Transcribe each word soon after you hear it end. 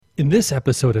In this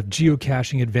episode of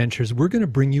Geocaching Adventures, we're going to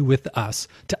bring you with us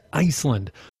to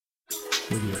Iceland.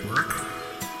 Whether you're at work,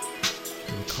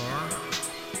 in the car,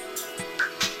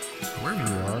 wherever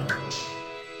you are.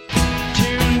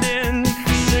 Tuned in,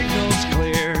 signals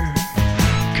clear.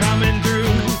 Coming through,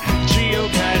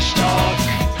 Geocache Talk.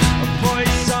 A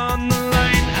voice on the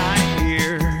line I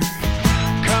hear.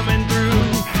 Coming through,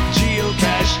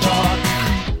 Geocache Talk.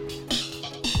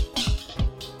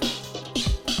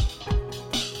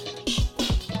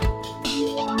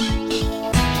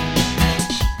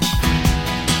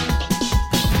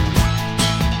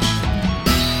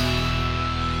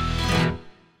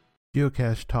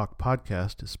 Geocache Talk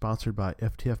podcast is sponsored by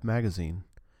FTF Magazine.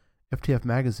 FTF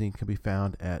Magazine can be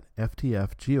found at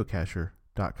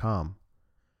ftfgeocacher.com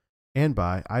and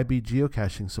by IB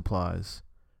Geocaching Supplies.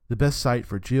 The best site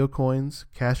for geocoins,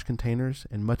 cache containers,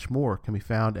 and much more can be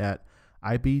found at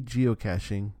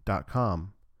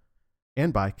ibgeocaching.com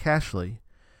and by Cachly.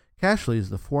 Cachly is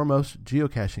the foremost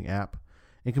geocaching app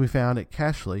and can be found at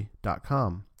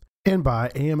cachly.com and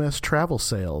by AMS Travel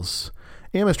Sales.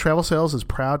 AMS Travel Sales is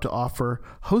proud to offer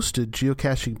hosted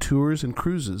geocaching tours and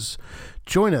cruises.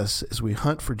 Join us as we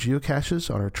hunt for geocaches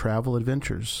on our travel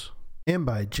adventures. And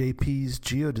by JP's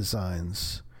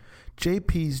Geodesigns.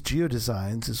 JP's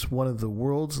Geodesigns is one of the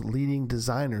world's leading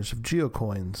designers of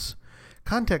geocoins.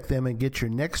 Contact them and get your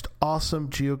next awesome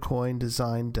geocoin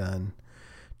design done.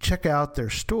 Check out their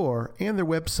store and their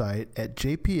website at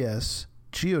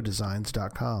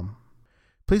jpsgeodesigns.com.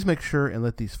 Please make sure and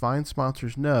let these fine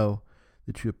sponsors know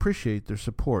that you appreciate their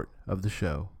support of the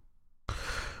show.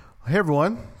 Hey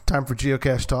everyone, time for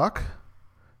Geocache Talk.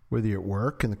 Whether you're at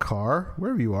work, in the car,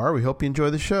 wherever you are, we hope you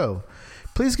enjoy the show.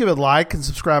 Please give it a like and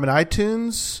subscribe on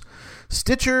iTunes,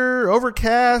 Stitcher,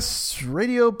 Overcast,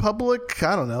 Radio Public,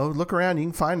 I don't know, look around, you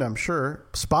can find it, I'm sure.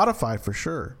 Spotify for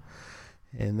sure.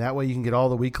 And that way you can get all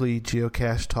the weekly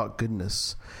Geocache Talk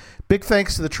goodness. Big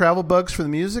thanks to the Travel Bugs for the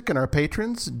music and our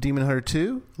patrons, Demon Hunter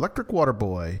 2, Electric Water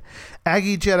Boy,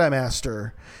 Aggie Jedi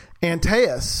Master,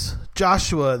 Antaeus,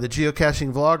 Joshua, the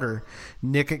geocaching vlogger,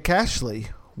 Nick at Cashly,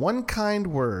 One Kind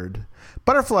Word,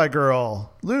 Butterfly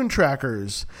Girl, Loon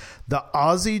Trackers, the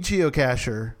Aussie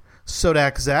Geocacher,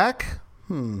 Sodak Zach,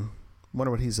 wonder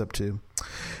what he's up to,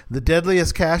 the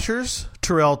Deadliest Cachers,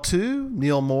 Terrell 2,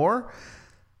 Neil Moore,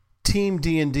 Team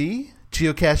D&D,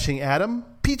 Geocaching Adam,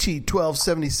 Peachy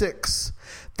 1276,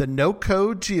 the No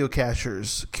Code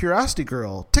Geocachers, Curiosity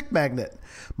Girl, Tick Magnet,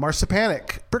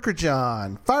 Marsipanic, Bricker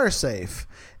John, Firesafe,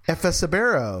 FS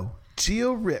Abero,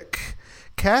 Geo Rick,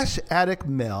 Cache Addict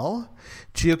Mel,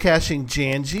 Geocaching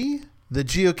Janji, the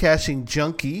Geocaching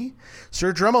Junkie,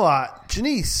 Sir Drumalot,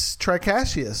 Janice,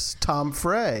 Tricasius, Tom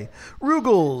Frey,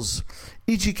 Rugels,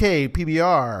 EGK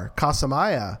PBR,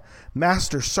 Casamaya,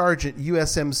 Master Sergeant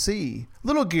USMC,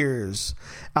 Little Gears,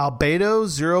 Albedo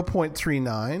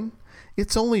 0.39,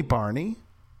 It's Only Barney,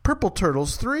 Purple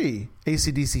Turtles 3,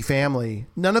 ACDC Family,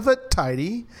 None of It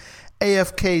Tidy,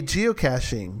 AFK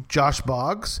Geocaching, Josh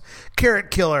Boggs, Carrot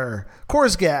Killer,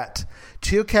 Korsgat,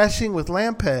 Geocaching with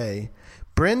Lampe,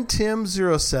 Bryn Tim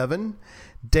 07,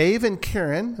 Dave and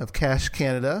Karen of Cache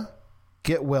Canada,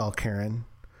 Get Well Karen,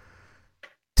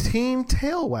 Team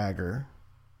Tailwagger,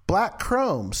 Black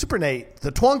Chrome, Super Nate,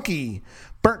 The Twonky,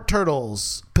 Burnt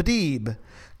Turtles, Padib,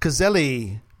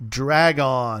 Kazelli,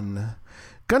 Dragon,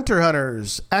 Gunter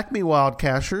Hunters, Acme Wild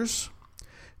Cachers,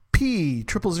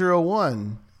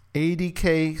 P0001,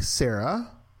 ADK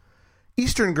Sarah,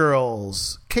 Eastern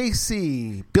Girls,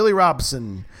 KC, Billy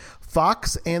Robson,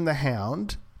 Fox and the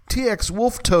Hound, TX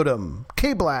Wolf Totem,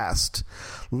 K-Blast,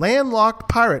 Landlocked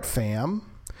Pirate Fam,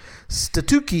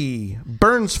 Statuki,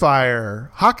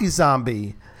 Burnsfire, Hockey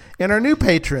Zombie, and our new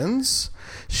patrons,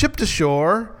 Shipped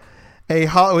Ashore, we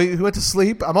went to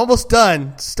sleep. I'm almost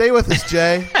done. Stay with us,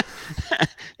 Jay.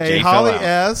 A Holly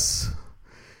S,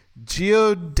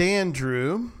 Geo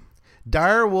Dandrew,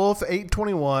 Dire Wolf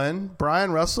 821,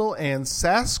 Brian Russell, and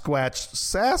Sasquatch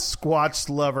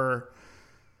Lover.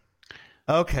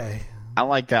 Okay. I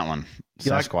like that one.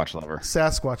 Sasquatch Lover.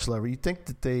 Sasquatch Lover. You'd think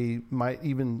that they might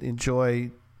even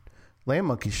enjoy Land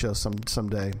Monkey Show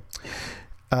someday.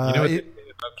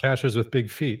 Cachers with big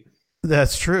feet.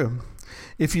 That's true.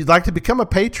 If you'd like to become a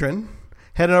patron,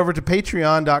 head over to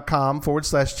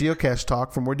patreon.com/geocache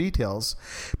talk for more details.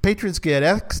 Patrons get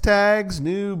X tags,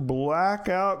 new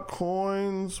blackout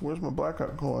coins. Where's my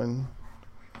blackout coin?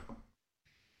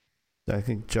 I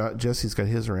think Jesse's got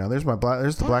his around. There's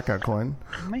the blackout coin.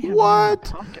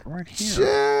 What? Right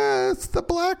here. It's the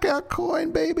blackout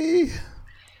coin, baby.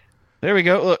 There we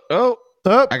go. Look. Oh,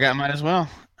 I got mine as well.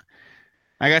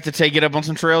 I got to take it up on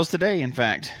some trails today, in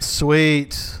fact.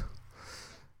 Sweet.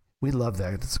 We love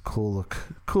that. It's a cool look.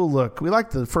 Cool look. We like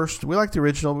the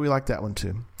original, but we like that one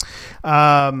too.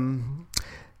 Other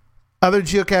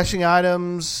geocaching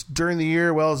items during the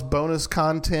year, well as bonus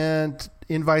content,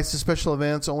 invites to special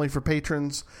events only for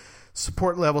patrons.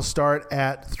 Support levels start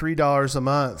at $3 a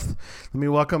month. Let me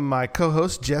welcome my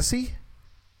co-host, Jesse.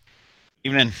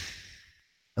 Evening.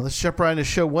 And let's jump right into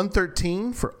show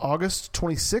 113 for August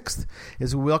 26th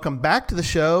as we welcome back to the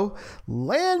show,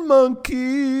 Land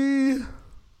Monkey.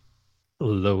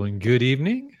 Hello and good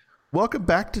evening. Welcome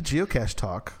back to Geocache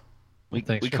Talk. We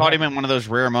caught him in one of those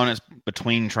rare moments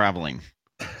between traveling.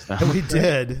 So. And we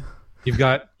did. You've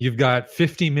got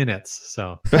 50 minutes,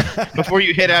 so before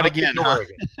you head out again. Huh?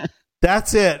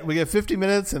 That's it. We get 50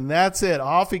 minutes, and that's it.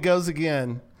 Off he goes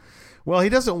again. Well, he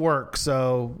doesn't work,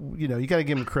 so you got to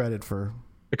give him credit for.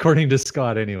 According to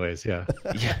Scott, anyways, yeah.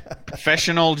 Yeah.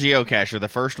 Professional geocacher, the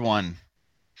first one.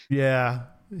 Yeah,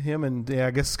 him and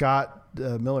I guess Scott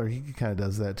Miller. He kind of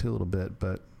does that too a little bit,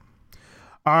 but.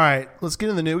 All right, let's get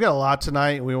in the news. We got a lot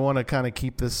tonight. We want to kind of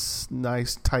keep this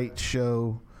nice, tight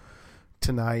show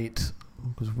tonight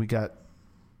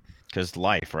because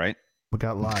life, right? We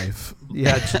got life.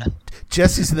 Yeah,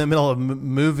 Jesse's in the middle of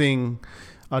moving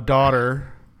a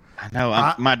daughter. I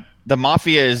know. The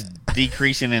mafia is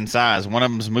decreasing in size. One of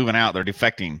them's moving out. They're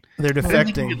defecting. They're defecting. I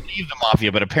didn't think you could leave the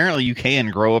mafia, but apparently you can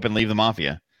grow up and leave the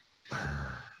mafia.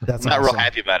 That's I'm not awesome. real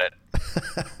happy about it.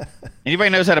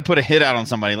 Anybody knows how to put a hit out on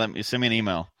somebody? Send me an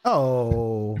email.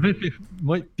 Oh,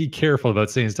 might be careful about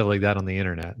saying stuff like that on the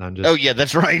internet. And I'm just. Oh yeah,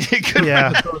 that's right.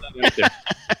 Yeah.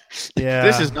 Yeah.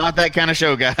 This is not that kind of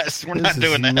show, guys. We're not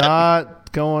doing that.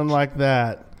 Not going like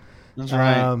that. That's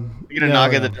right. You're gonna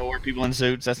knock at the door. People in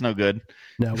suits. That's no good.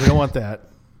 No, we don't want that.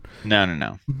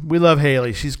 No. We love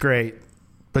Haley. She's great,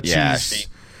 but yeah,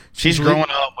 she's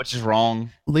growing up, which is wrong.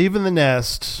 Leaving the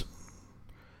nest.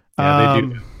 Yeah, they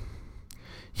do.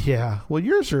 Yeah. Well,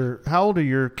 yours are. How old are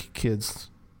your kids,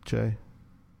 Jay?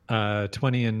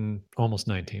 20 and almost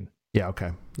 19. Yeah.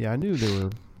 Okay. Yeah, I knew they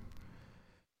were.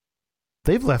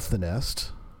 They've left the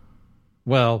nest.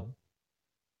 Well,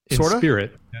 in Sorta?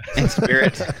 spirit. In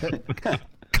spirit.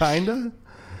 Kinda.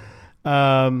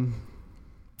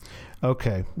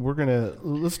 Okay,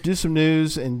 let's do some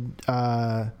news, and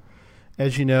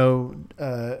as you know,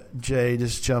 Jay,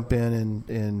 just jump in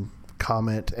and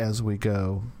comment as we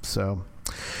go. So,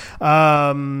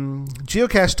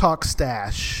 Geocache Talk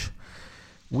Stash.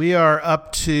 We are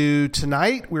up to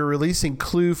tonight. We're releasing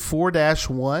Clue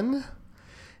 4-1.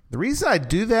 The reason I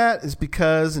do that is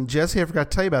because, and Jesse, I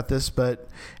forgot to tell you about this, but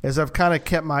as I've kind of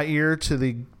kept my ear to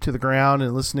the ground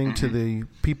and listening to the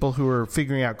people who are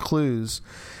figuring out clues,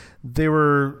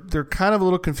 they're kind of a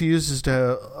little confused as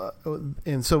to,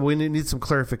 and so we need some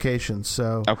clarification.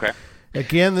 So, okay,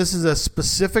 again, this is a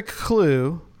specific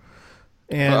clue,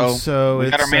 and so we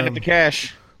it's got our man at the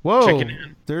cache. Whoa, checking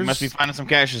in. You must be finding some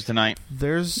caches tonight.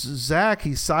 There's Zach.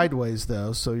 He's sideways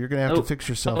though, so you're gonna have to fix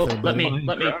yourself. There, let me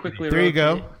quickly. There you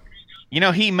go.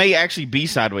 He may actually be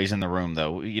sideways in the room,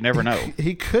 though. You never know.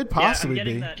 He could possibly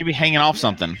be. He could be hanging off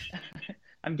something.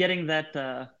 I'm getting that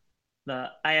the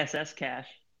ISS cache,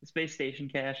 the space station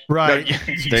cache. Right.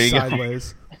 There you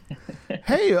sideways.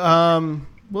 Hey, well,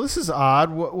 this is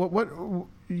odd. What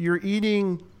you're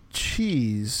eating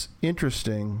cheese?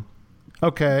 Interesting.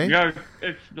 Okay. Yeah,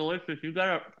 it's delicious.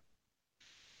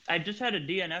 I just had a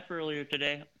DNF earlier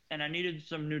today, and I needed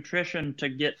some nutrition to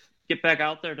get back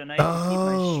out there tonight.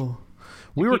 Oh.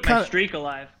 We were kind of streak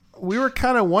alive. We were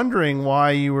kind of wondering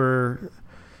why you were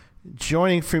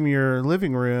joining from your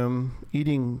living room,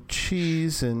 eating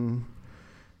cheese, and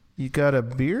you got a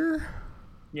beer.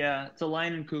 Yeah, it's a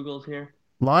Leinenkugels here.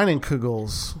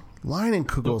 Leinenkugels.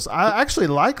 I actually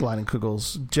like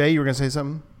Leinenkugels. Jay, you were gonna say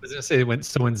something? I was gonna say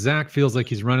when Zach feels like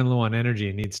he's running low on energy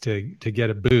and needs to get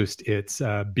a boost, it's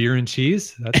beer and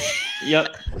cheese.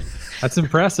 Yep. That's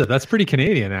impressive. That's pretty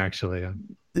Canadian, actually.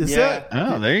 Is that?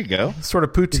 Oh, there you go. Sort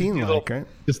of poutine-like, right?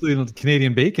 Just a little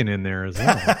Canadian bacon in there as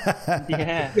well.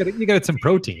 Yeah. You got some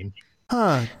protein.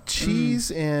 Huh?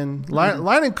 Cheese and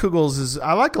Leinenkugels is.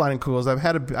 I like Leinenkugels. I've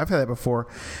had that before.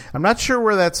 I'm not sure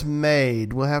where that's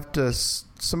made. We'll have to.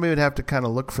 Somebody would have to kind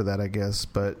of look for that, I guess.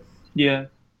 But yeah,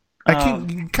 you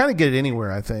can kind of get it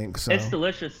anywhere, I think. So it's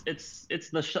delicious. It's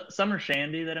the summer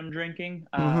shandy that I'm drinking,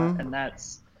 and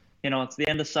that's it's the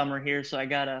end of summer here, so I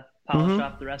gotta polish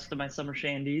off the rest of my summer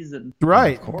shandies and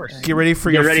right, of course, get ready for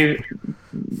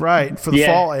right for the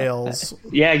fall ales.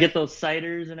 Yeah, get those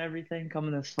ciders and everything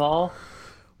coming this fall.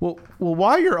 Well,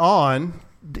 while you're on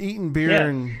eating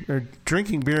beer or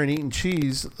drinking beer and eating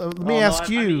cheese, let me ask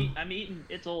you. I'm eating.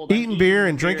 It's old. Eating beer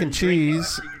and drinking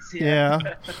cheese. Yeah.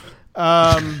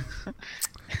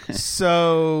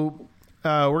 So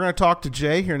we're going to talk to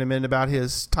Jay here in a minute about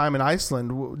his time in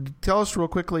Iceland. Tell us real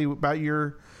quickly about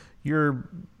your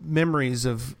memories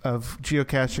of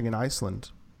geocaching in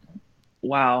Iceland.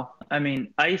 Wow. I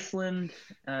mean, Iceland,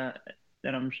 and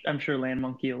I'm sure Land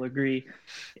Monkey will agree.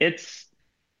 It's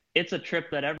a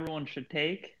trip that everyone should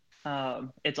take.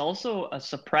 It's also a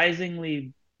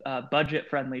surprisingly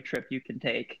budget-friendly trip you can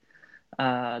take.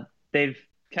 They've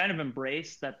kind of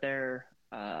embraced that they're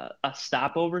a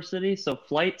stopover city, so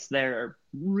flights there are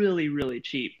really, really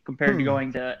cheap compared to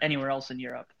going to anywhere else in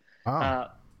Europe.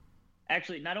 Wow.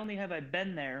 Actually, not only have I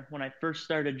been there when I first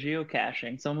started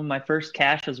geocaching, some of my first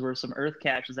caches were some earth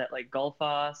caches at like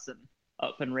Gullfoss and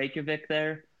up in Reykjavik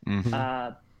there.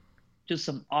 Mm-hmm. Just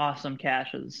some awesome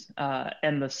caches.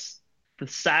 And the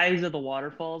size of the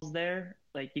waterfalls there,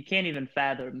 like you can't even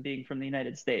fathom being from the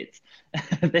United States.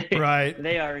 Right.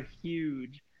 They are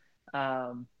huge.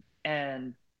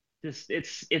 And just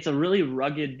it's a really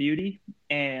rugged beauty,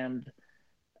 and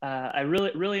I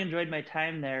really enjoyed my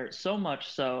time there, so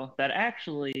much so that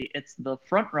actually it's the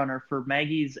front runner for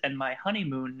Maggie's and my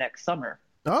honeymoon next summer.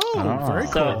 Oh, very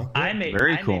cool. So I may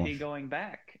cool. be going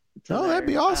back. That'd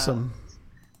be awesome.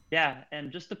 Yeah,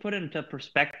 and just to put it into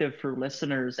perspective for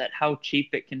listeners at how cheap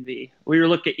it can be, we were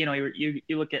looking, you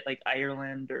look at like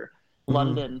Ireland or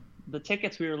London. The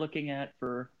tickets we were looking at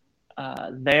for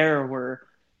there were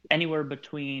anywhere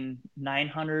between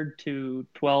 $900 to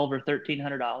 $1,200 or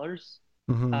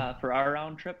 $1,300 for our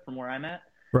round trip from where I'm at.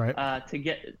 Right.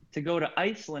 To go to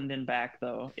Iceland and back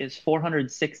though is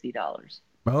 $460.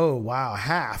 Oh wow,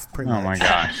 half pretty much. Oh my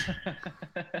gosh.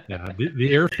 Yeah,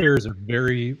 the airfares are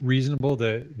very reasonable.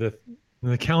 The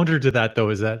counter to that though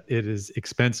is that it is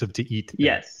expensive to eat.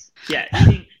 Yes. Yeah.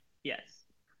 Eating, yes.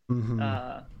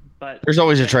 But There's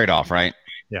always a trade-off, right?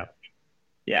 Yeah.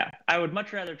 Yeah, I would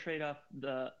much rather trade off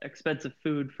the expensive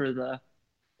food for the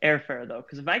airfare, though,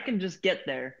 because if I can just get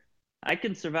there, I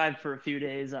can survive for a few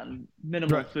days on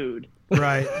minimal food.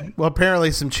 Right. Well, apparently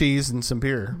some cheese and some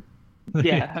beer.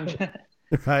 Yeah.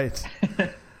 Right.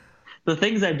 The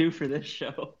things I do for this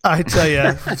show. I tell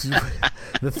you,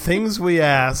 the things we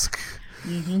ask.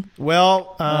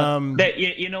 Well,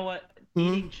 you know what?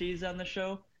 Eating cheese on the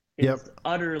show is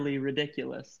utterly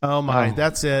ridiculous. Oh my,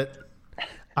 that's it.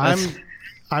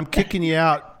 I'm kicking you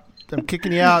out. I'm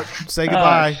kicking you out. Say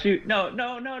goodbye. Shoot. No.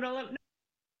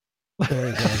 There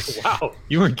he goes. Wow,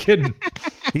 you weren't kidding.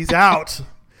 He's out.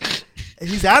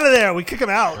 He's out of there. We kick him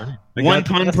out. One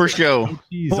pun per show.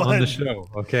 Cheese on the show.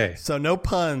 Okay. So no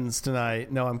puns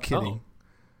tonight. No, I'm kidding.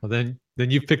 Well, then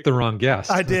you picked the wrong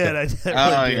guest. I did. Okay.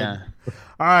 I did. Yeah.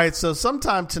 All right. So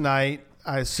sometime tonight,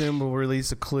 I assume we'll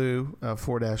release a clue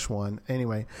 4-1.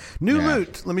 Anyway, new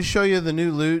loot. Let me show you the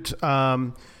new loot.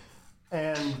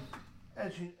 And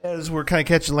as we're kind of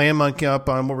catching Land Monkey up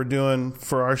on what we're doing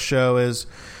for our show is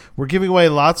we're giving away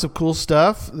lots of cool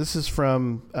stuff. This is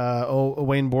from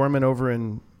Wayne Borman over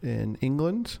in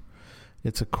England.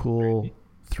 It's a cool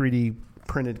 3D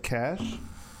printed cache.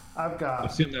 I've got. I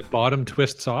assume that bottom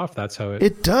twists off. That's how it.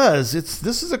 It does.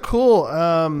 This is a cool.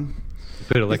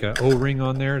 Put like an O-ring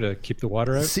on there to keep the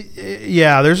water out.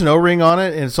 Yeah, there's an O-ring on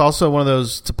it, and it's also one of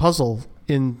those. It's a puzzle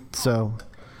in so.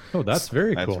 Oh, that's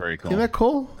very cool. That's very cool. Isn't that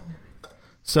cool?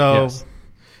 So,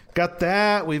 got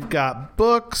that. We've got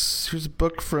books. Here's a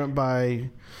book by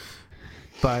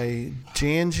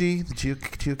Janji, the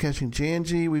geocaching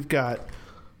Janji.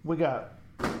 We got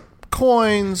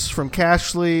coins from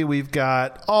Cashly. We've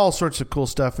got all sorts of cool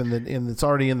stuff it's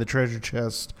already in the treasure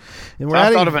chest. And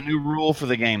I thought of a new rule for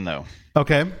the game though.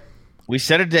 Okay. We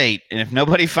set a date, and if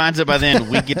nobody finds it by then,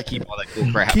 we get to keep all that cool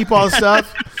crap. Keep all the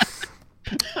stuff.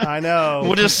 I know.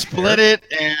 We'll just split it,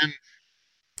 and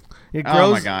it grows.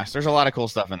 Oh my gosh, there's a lot of cool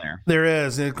stuff in there. There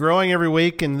is. It's growing every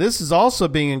week, and this is also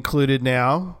being included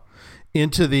now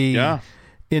into the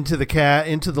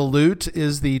loot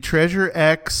is the Treasure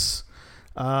X.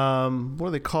 What do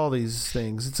they call these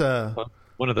things? It's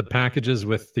one of the packages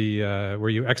with the where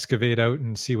you excavate out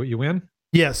and see what you win.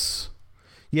 Yes.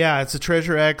 Yeah, it's a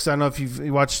Treasure X. I don't know if you've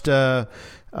watched Daryl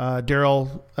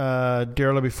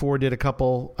before did a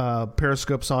couple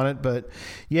periscopes on it, but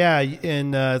yeah,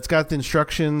 and it's got the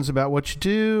instructions about what you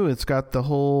do. It's got the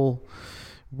whole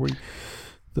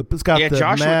it's got the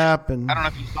Joshua map, and I don't know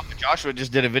if you saw, but Joshua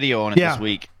just did a video on it this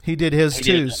week. He did his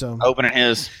too. So opening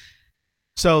his.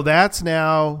 So that's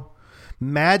now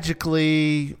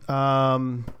magically,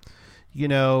 one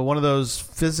of those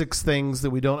physics things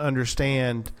that we don't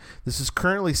understand. This is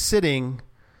currently sitting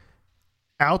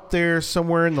out there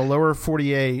somewhere in the lower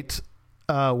 48,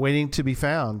 waiting to be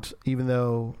found, even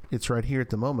though it's right here at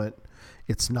the moment.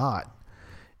 It's not.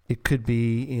 It could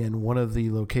be in one of the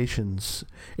locations.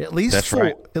 At least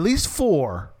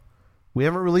four We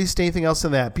haven't released anything else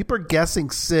in that. People are guessing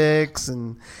 6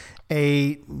 and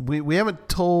 8. We haven't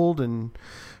told, and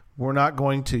we're not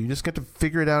going to. You just get to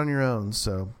figure it out on your own.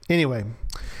 So anyway,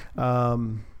 all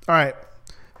right.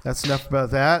 That's enough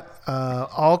about that.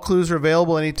 All clues are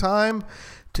available anytime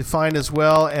to find, as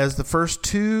well as the first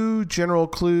 2 general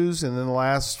clues, and then the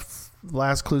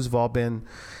last clues have all been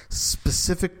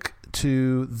specific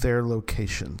to their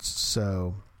locations.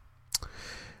 So,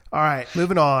 all right,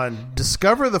 moving on.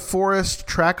 Discover the Forest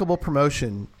trackable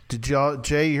promotion. Did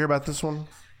Jay, you hear about this one?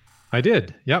 I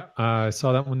did. Yep. I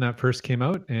saw that when that first came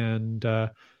out and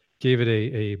gave it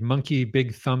a monkey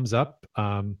big thumbs up.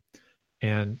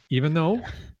 And even though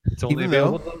it's only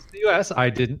available to those in the US,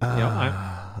 I didn't,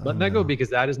 I'm letting that go because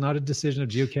that is not a decision of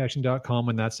geocaching.com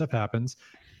when that stuff happens.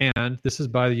 And this is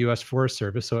by the US Forest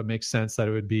Service, so it makes sense that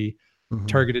it would be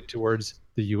targeted towards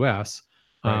the US.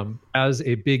 Right. As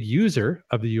a big user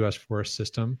of the US Forest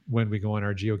System, when we go on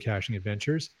our geocaching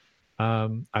adventures,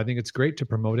 I think it's great to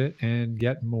promote it and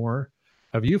get more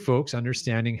of you folks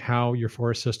understanding how your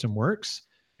forest system works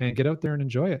and get out there and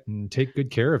enjoy it and take good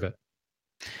care of it.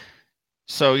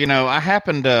 So, I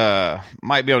happen to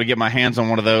might be able to get my hands on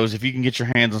one of those. If you can get your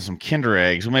hands on some Kinder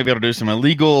eggs, we may be able to do some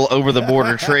illegal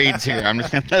over-the-border trades here. I'm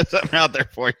just going to throw something out there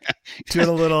for you. Doing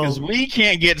a little, because we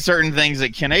can't get certain things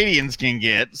that Canadians can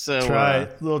get. So try a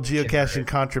little geocaching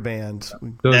contraband.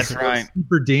 Those right.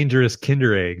 Super dangerous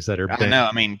Kinder eggs that are. I know.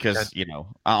 I mean, because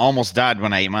I almost died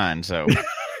when I ate mine. So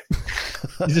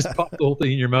you just pop the whole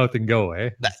thing in your mouth and go,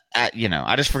 eh?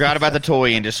 I just forgot about the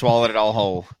toy and just swallowed it all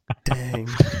whole. Dang.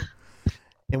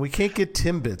 And we can't get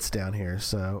Timbits down here,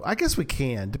 so I guess we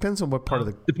can. Depends on what part of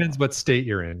the. Depends what state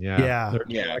you're in. Yeah. Yeah.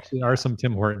 There actually are some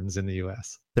Tim Hortons in the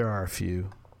U.S. There are a few.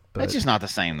 But That's just not the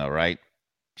same, though, right?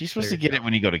 You're supposed to get it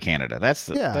when you go to Canada. That's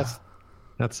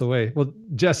the way. Well,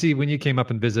 Jesse, when you came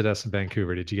up and visited us in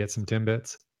Vancouver, did you get some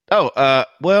Timbits? Oh,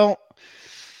 well,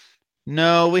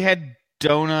 no, we had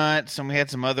donuts and we had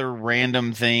some other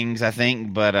random things, I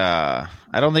think, but I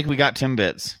don't think we got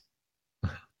Timbits.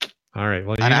 All right.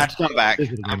 Well, I have to come back.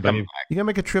 You gotta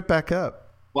make a trip back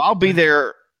up. Well, I'll be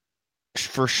there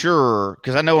for sure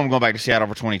because I know I'm going back to Seattle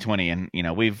for 2020, and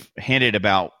we've hinted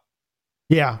about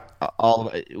all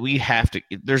of it. We have to.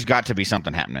 There's got to be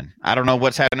something happening. I don't know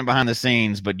what's happening behind the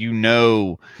scenes, but and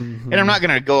I'm not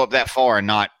going to go up that far and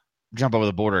not jump over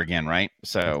the border again, right?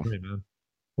 So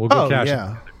we'll go cash.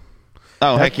 Yeah.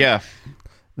 Heck yeah.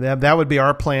 That would be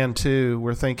our plan too.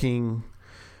 We're thinking,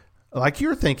 like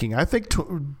you're thinking. I think.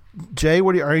 Jay,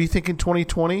 are you thinking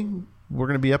 2020? We're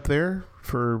going to be up there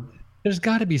for. There's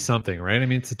got to be something, right? I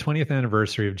mean, it's the 20th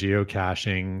anniversary of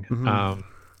geocaching.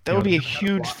 That would be a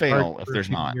huge fail if there's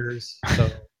not. So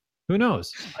who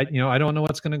knows? I don't know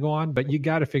what's going to go on, but you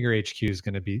got to figure HQ is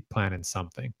going to be planning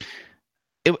something.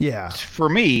 For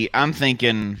me, I'm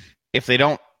thinking if they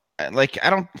don't, I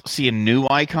don't see a new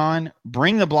icon.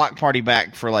 Bring the block party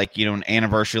back for an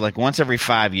anniversary, once every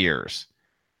 5 years.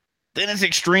 Then it's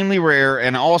extremely rare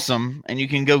and awesome, and you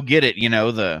can go get it.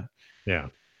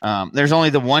 There's only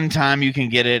the one time you can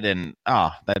get it, and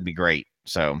that'd be great.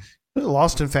 So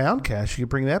Lost and Found cache, you could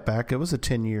bring that back. It was a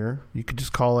 10-year. You could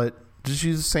just call it. Just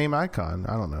use the same icon.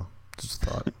 I don't know. Just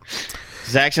thought.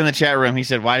 Zach's in the chat room. He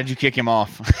said, "Why did you kick him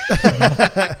off?"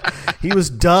 He was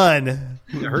done.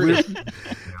 We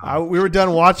were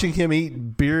done watching him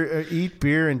eat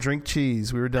beer, and drink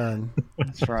cheese. We were done.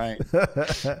 That's right.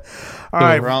 All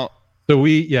right. So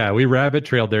we rabbit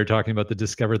trailed there talking about the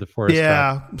Discover the Forest.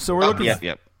 Yeah. So we're looking.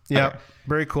 Yep. Okay.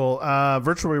 Very cool.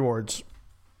 Virtual rewards.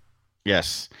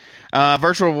 Yes.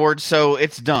 Virtual rewards. So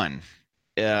it's done.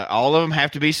 All of them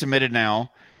have to be submitted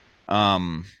now.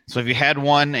 So if you had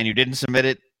one and you didn't submit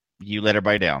it, you let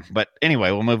everybody down. But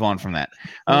anyway, we'll move on from that.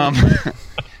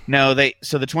 No,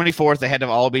 so the 24th, they had to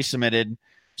all be submitted.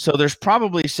 So there's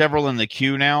probably several in the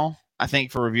queue now, I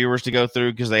think, for reviewers to go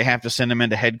through because they have to send them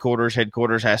into headquarters.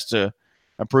 Headquarters has to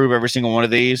approve every single one of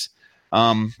these.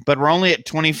 But we're only at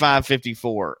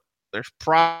 2554. There's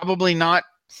probably not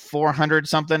 400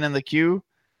 something in the queue.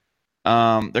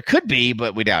 There could be,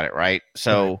 but we doubt it, right?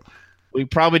 So we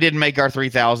probably didn't make our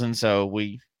 3,000, so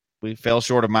we fell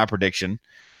short of my prediction.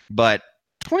 But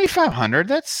 2,500,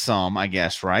 that's some, I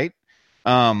guess, right?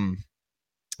 And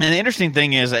the interesting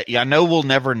thing is that I know we'll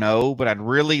never know, but I'd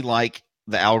really like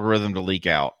the algorithm to leak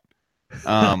out.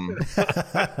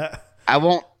 I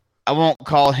won't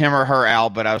call him or her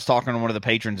out, but I was talking to one of the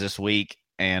patrons this week,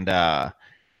 and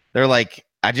they're like,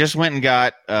 I just went and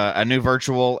got a new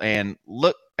virtual, and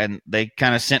look, and they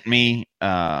kind of sent me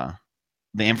the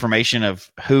information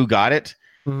of who got it.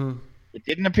 Mm-hmm. It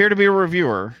didn't appear to be a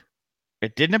reviewer.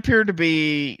 It didn't appear to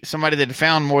be somebody that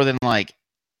found more than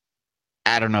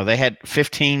I don't know. They had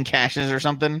 15 caches or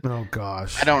something. Oh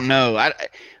gosh. I don't know.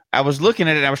 I was looking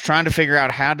at it. I was trying to figure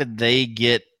out how did they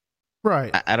get.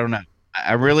 Right. I don't know.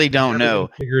 I really don't know.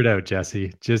 Figure it out,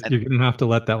 Jesse. Just you're gonna have to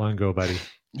let that one go, buddy.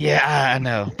 Yeah, I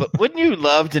know. But wouldn't you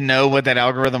love to know what that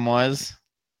algorithm was?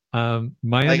 My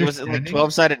Was it like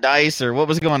 12-sided dice, or what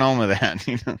was going on with that?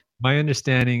 You know? My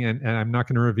understanding, and I'm not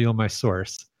going to reveal my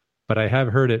source, but I have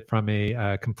heard it from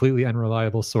a completely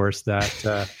unreliable source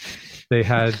that they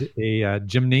had a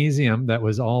gymnasium that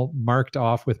was all marked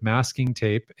off with masking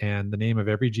tape and the name of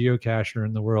every geocacher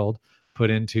in the world put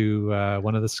into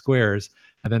one of the squares,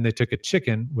 and then they took a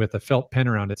chicken with a felt pen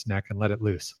around its neck and let it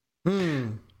loose.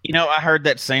 You know, I heard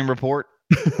that same report.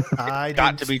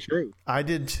 Got to be true. I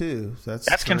did too.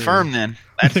 That's confirmed then.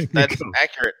 That's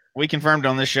accurate. We confirmed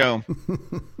on this show.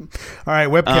 All right,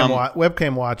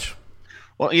 webcam watch.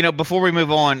 Well, you know, before we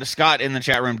move on, Scott in the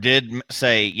chat room did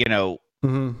say, you know,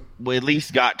 we at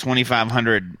least got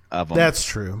 2,500 of them. That's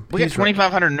true. We got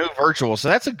 2,500 new virtual, so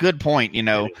that's a good point. You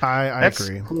know, I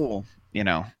agree. Cool. You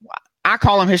know, I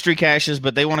call them history caches,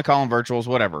 but they want to call them virtuals.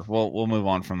 Whatever. We'll move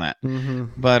on from that.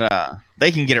 But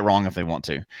they can get it wrong if they want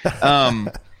to.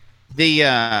 So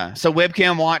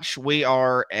webcam watch, we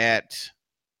are at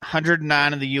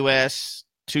 109 in the U.S.,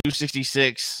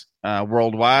 266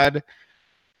 worldwide.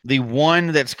 The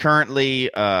one that's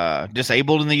currently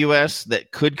disabled in the U.S.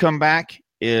 that could come back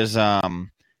is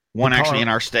one actually in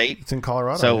our state. It's in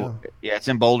Colorado. So yeah, it's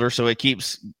in Boulder. So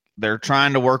they're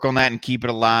trying to work on that and keep it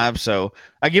alive. So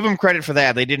I give them credit for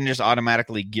that. They didn't just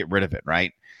automatically get rid of it,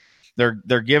 right?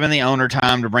 They're giving the owner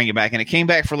time to bring it back, and it came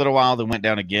back for a little while, then went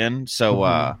down again.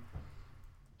 So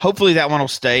hopefully that one will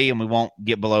stay, and we won't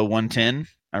get below 110.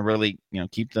 I really,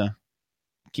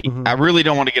 I really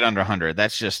don't want to get under 100.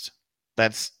 That's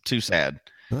too sad.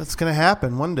 That's going to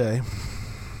happen one day.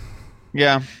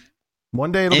 Yeah.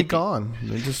 One day it'll be gone.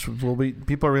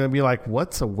 People are going to be like,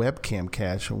 what's a webcam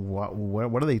cache?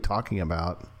 What are they talking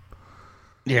about?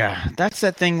 Yeah, that's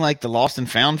that thing like the lost and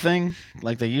found thing,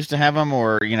 like they used to have them,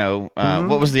 or,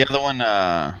 what was the other one?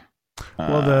 The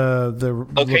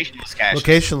locationless caches.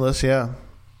 Locationless, yeah.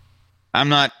 I'm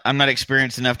not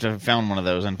experienced enough to have found one of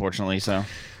those, unfortunately, so.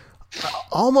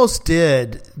 Almost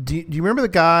did. Do you remember the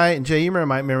guy, and Jay, you might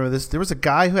remember this, there was a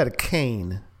guy who had a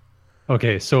cane.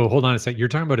 Okay, so hold on a sec. You're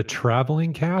talking about a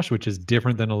traveling cache, which is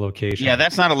different than a location. Yeah,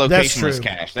 that's not a locationless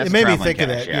cache. That's it made me think cache,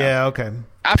 of that. Yeah, okay.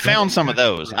 I found some of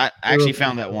those. I actually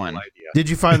found that one. Did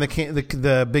you find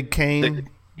the big cane?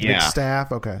 Big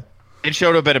staff? Okay. It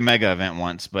showed up at a mega event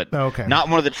once, but not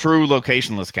one of the true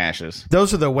locationless caches.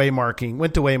 Those are the waymarking.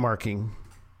 Went to waymarking.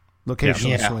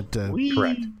 Locationless went to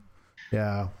correct.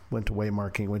 Yeah, went to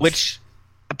waymarking. Which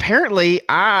apparently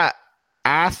I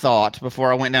thought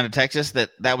before I went down to Texas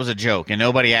that was a joke and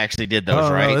nobody actually did those,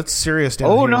 right? No, it's serious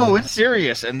down here. No, it's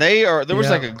serious. And there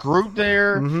was like a group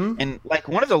there, and like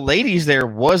one of the ladies there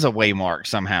was a waymark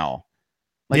somehow.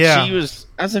 Like she was,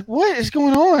 I was like, what is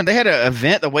going on? They had an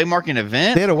event, a waymarking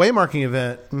event. They had a waymarking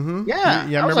event. Yeah.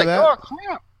 Yeah, I was remember that? Oh,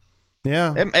 crap.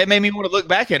 Yeah. It made me want to look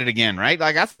back at it again, right?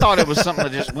 Like I thought it was something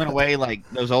that just went away, like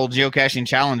those old geocaching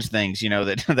challenge things,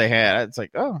 that they had. It's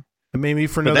like, oh. Maybe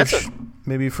for another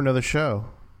show.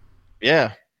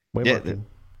 Yeah. Waymarking. Yeah,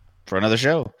 for another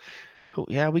show. Oh,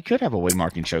 yeah, we could have a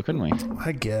waymarking show, couldn't we?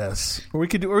 I guess. Or we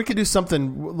could do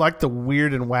something like the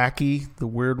weird and wacky, the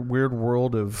weird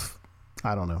world of,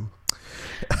 I don't know.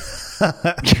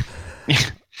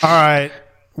 All right,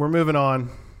 we're moving on.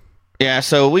 Yeah,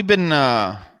 so we've been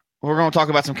we're going to talk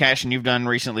about some caching you've done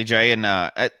recently, Jay, and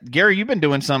Gary, you've been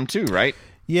doing some too, right?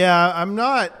 Yeah, I'm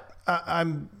not.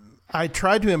 I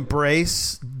tried to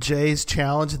embrace Jay's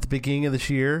challenge at the beginning of this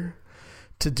year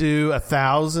to do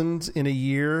 1,000 in a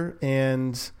year,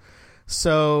 and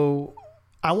so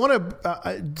I want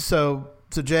to. So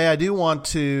Jay, I do want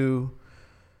to.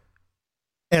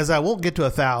 As I won't get to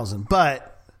 1,000,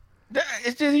 but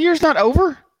the year's not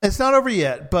over. It's not over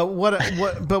yet. But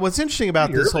what's interesting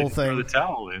about this whole thing? Throw the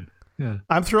towel in. Yeah.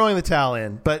 I'm throwing the towel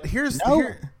in. But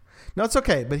no, it's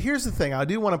okay. But here's the thing I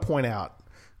do want to point out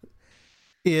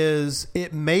is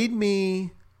it made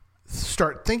me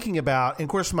start thinking about, and of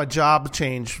course my job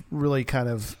change really kind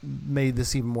of made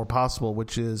this even more possible,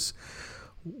 which is,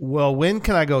 well, when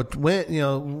can I go?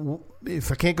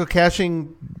 If I can't go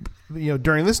caching,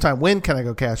 during this time, when can I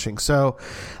go caching? So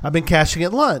I've been caching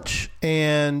at lunch,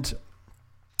 and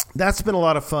that's been a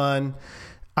lot of fun.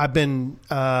 I've been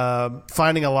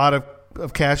finding a lot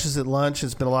of caches at lunch.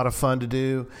 It's been a lot of fun to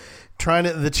do.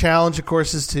 The challenge, of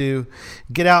course, is to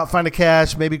get out, find a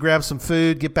cache, maybe grab some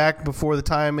food, get back before the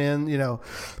time in,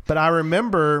 But I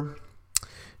remember,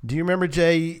 do you remember,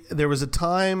 Jay, there was a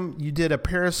time you did a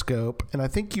Periscope, and I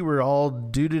think you were all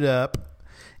duded up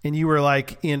and you were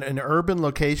like in an urban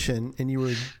location and you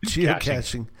were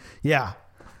geocaching. Yeah.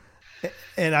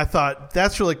 And I thought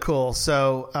that's really cool.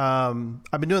 So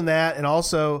I've been doing that. And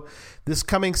also this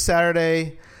coming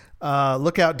Saturday,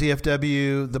 look out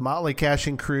DFW. The Motley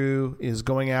Caching Crew is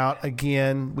going out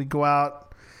again. We go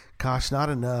out, gosh, not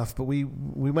enough, but we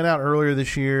went out earlier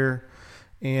this year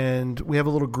and we have a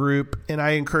little group. And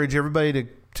I encourage everybody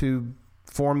to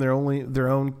form their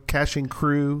own caching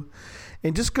crew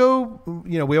and just go,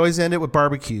 we always end it with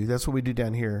barbecue. That's what we do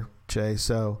down here, Jay.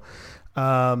 So,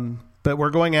 but we're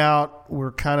going out,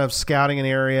 we're kind of scouting an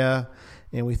area,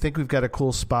 and we think we've got a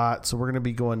cool spot, so we're going to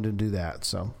be going to do that.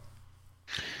 So,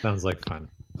 sounds like fun.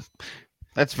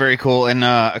 That's very cool. And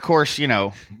of course,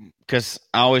 because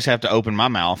I always have to open my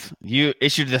mouth. You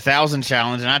issued the 1,000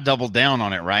 challenge, and I doubled down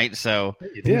on it, right? So,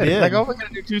 You did. like, we're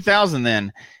going to do 2,000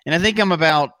 then. And I think I'm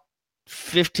about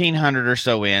 1,500 or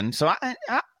so in. So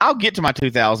I'll get to my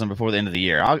 2,000 before the end of the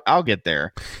year. I'll get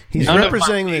there. He's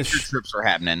representing this. Trips are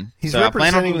happening. He's so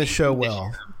representing the show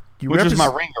well. Which was my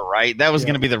ringer, right? That was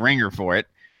going to be the ringer for it.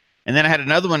 And then I had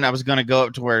another one. I was going to go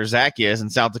up to where Zach is in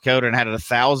South Dakota and had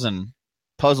 1,000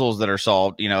 puzzles that are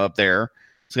solved, up there.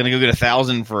 It's going to go get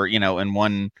 1,000 for, in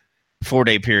one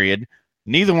 4-day period.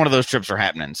 Neither one of those trips are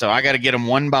happening. So I got to get them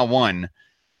one by one.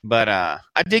 But I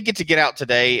did get out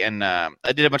today, and I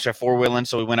did a bunch of four-wheeling,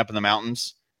 so we went up in the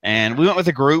mountains. And we went with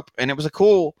a group, and it was a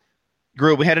cool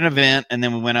group. We had an event, and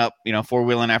then we went up,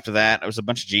 four-wheeling after that. There was a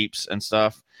bunch of Jeeps and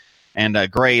stuff. And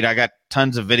great. I got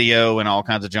tons of video and all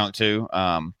kinds of junk, too.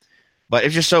 But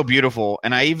it's just so beautiful.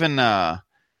 And I even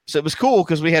so it was cool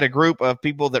because we had a group of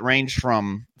people that ranged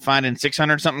from finding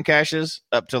 600-something caches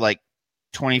up to, like,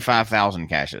 25,000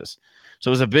 caches. So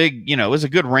it was a big, it was a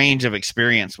good range of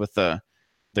experience with the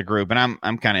group, and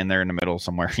I'm kind of in there in the middle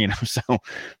somewhere, so,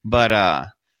 but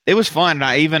it was fun. And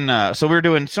I even, so we were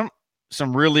doing some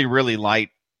really, really light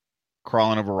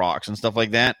crawling over rocks and stuff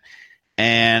like that.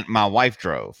 And my wife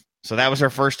drove. So that was her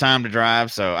first time to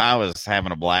drive. So I was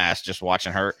having a blast just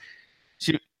watching her.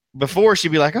 Before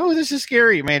she'd be like, "Oh, this is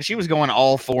scary, man." She was going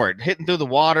all for it, hitting through the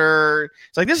water.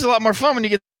 It's like, this is a lot more fun when you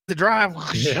get to drive.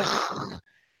 Yeah.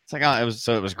 It's like, oh,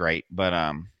 it was great. But,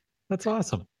 That's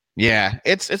awesome. yeah,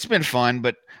 it's been fun,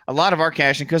 but a lot of our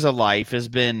caching because of life has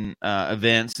been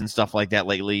events and stuff like that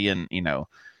lately, and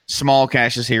small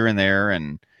caches here and there.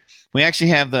 And we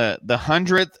actually have the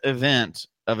 100th event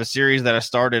of a series that I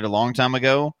started a long time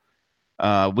ago.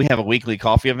 We have a weekly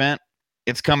coffee event.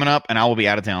 It's coming up, and I will be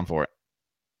out of town for it.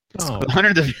 Oh, The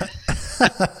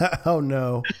 100th. Oh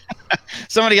no!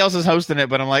 Somebody else is hosting it,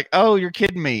 but I'm like, oh, you're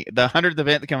kidding me. The 100th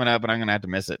event coming up, and I'm gonna have to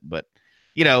miss it. But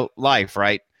life,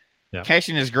 right? Yeah.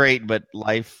 Caching is great, but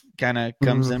life kind of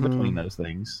comes in between those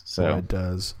things. So Yeah, it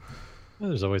does. well,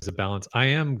 there's always a balance. I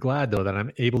am glad, though, that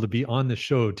I'm able to be on the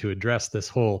show to address this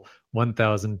whole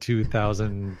 1,000,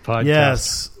 2,000 podcast.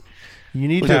 Yes, you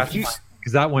need Well, to.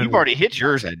 Because that went you've already hit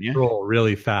yours, hadn't you? roll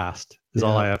really fast, is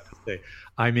all Yeah. I have to say.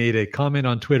 I made a comment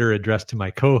on Twitter addressed to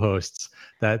my co-hosts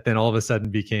that then all of a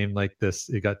sudden became like this.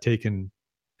 It got taken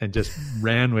and just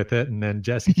ran with it. And then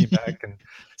Jesse came back and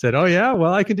said, "Oh, yeah,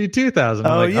 well, I can do 2,000.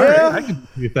 I'm Oh, like, all right, yeah? I can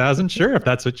do 2,000. Sure, if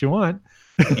that's what you want.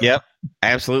 Yep,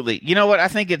 absolutely. You know what? I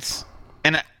think it's,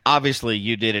 and obviously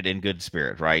you did it in good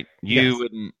spirit, right? You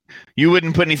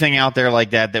wouldn't put anything out there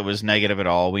like that was negative at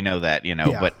all. We know that, Yeah,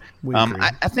 but we agree.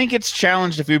 I think it's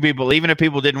challenged a few people, even if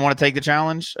people didn't want to take the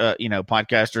challenge,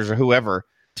 podcasters or whoever,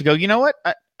 to go, you know what?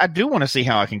 I do want to see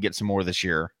how I can get some more this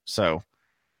year. So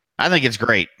I think it's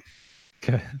great.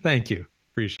 Okay, thank you.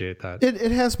 Appreciate that.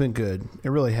 It has been good. It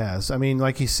really has. I mean,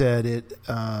 like you said,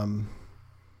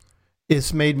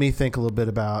 it's made me think a little bit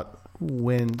about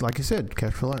when, like you said,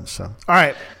 catch for lunch. So, all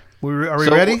right, are we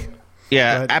So, ready? Go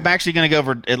Yeah, ahead. I'm actually going to go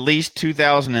over at least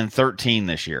 2013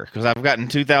 this year because I've gotten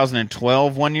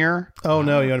 2012 one year. Oh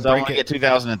no, you want So to I want break to it? get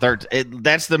 2013.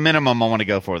 That's the minimum I want to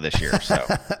go for this year. So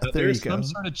There you There's go. some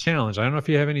sort of challenge. I don't know if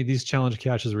you have any of these challenge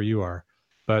caches where you are,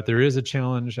 but there is a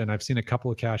challenge, and I've seen a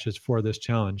couple of caches for this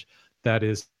challenge that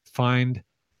is find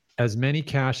as many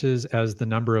caches as the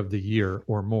number of the year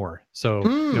or more. So,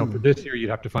 for this year, you'd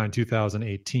have to find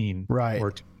 2018, Right.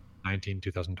 or 2019,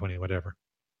 2020, whatever.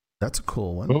 That's a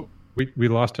cool one. Oh, we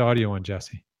lost audio on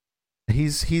Jesse.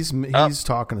 He's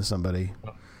talking to somebody.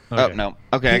 oh no,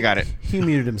 okay, I got it. He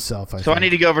muted himself. So I need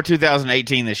to go over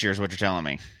 2018 this year is what you're telling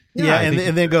me. Yeah, I and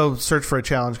think- then go search for a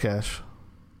challenge cache.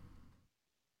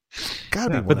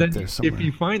 Gotta Yeah, be but one then up there if somewhere.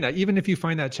 you find that, even if you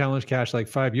find that challenge cache like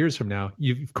 5 years from now,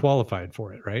 you've qualified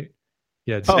for it, right?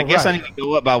 Yeah. It's, Oh, I guess I right. need to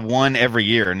go up by one every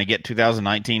year and to get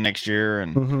 2019 next year.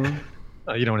 And Mhm.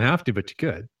 you don't have to, but you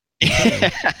could.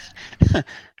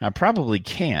 I probably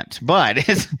can't, but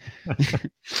it's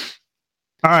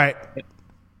All right,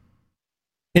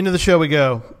 Into the show we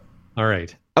go. All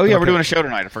right. Oh yeah, we're Okay. doing a show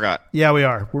tonight. I forgot. Yeah, we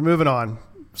are. We're moving on.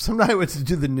 Some night we to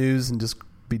do the news and just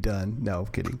be done. No, I'm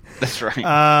kidding. That's right.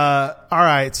 All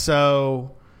right.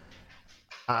 So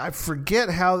I forget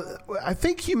how. I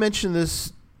think you mentioned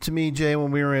this to me, Jay,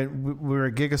 when we were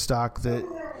at Gigastock, that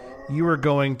you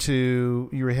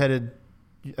were headed.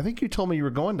 I think you told me you were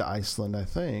going to Iceland. I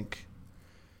think.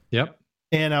 Yep.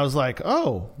 And I was like,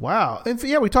 "Oh, wow!" And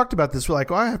yeah, we talked about this. We're like,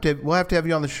 "Well, we'll have to have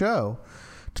you on the show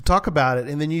to talk about it."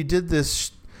 And then you did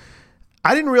this.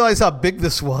 I didn't realize how big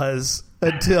this was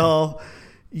until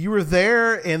you were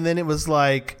there, and then it was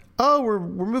like, "Oh, we're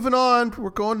moving on.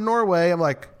 We're going to Norway." I'm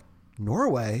like,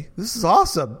 "Norway? This is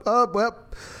awesome." Oh, well,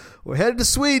 we're headed to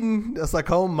Sweden. I was like,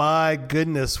 "Oh my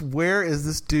goodness, where is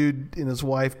this dude and his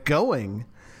wife going?"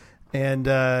 And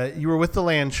you were with the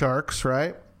Land Sharks,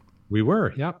 right? We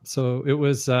were, yeah. So it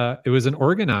was an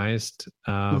organized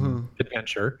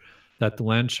adventure that the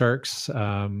Land Sharks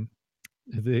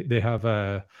they have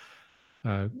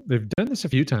they've done this a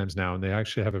few times now, and they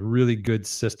actually have a really good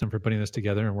system for putting this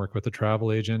together and work with a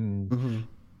travel agent. And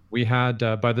we had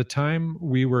by the time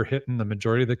we were hitting the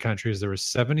majority of the countries, there were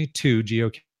 72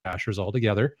 geocachers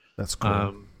altogether. That's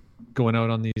cool. Going out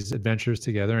on these adventures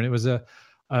together, and it was a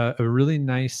really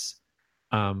nice.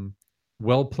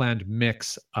 Well-planned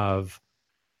mix of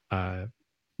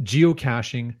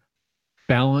geocaching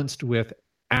balanced with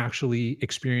actually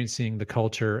experiencing the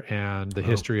culture and the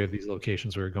history of these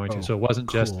locations we were going to. So it wasn't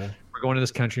just we're going to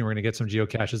this country and we're going to get some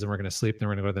geocaches and we're going to sleep and then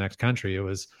we're going to go to the next country. It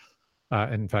was,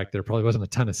 in fact, there probably wasn't a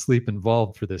ton of sleep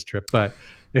involved for this trip, but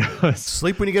it was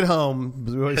Sleep when you get home,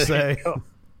 as we always say.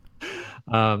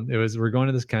 it was we're going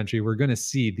to this country, we're going to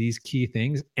see these key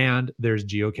things, and there's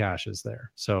geocaches there.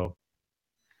 So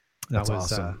That's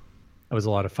awesome. That was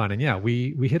a lot of fun. And yeah,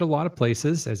 we hit a lot of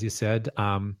places, as you said.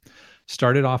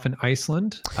 Started off in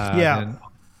Iceland.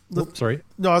 Sorry.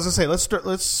 No, I was gonna say let's start.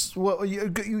 Run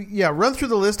through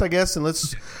the list, I guess, and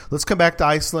let's come back to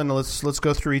Iceland and let's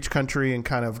go through each country and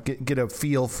kind of get a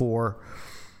feel for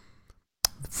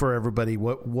everybody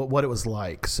what it was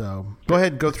like. So go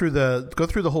ahead and go through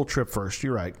the whole trip first.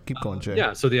 You're right. Keep going, Jay.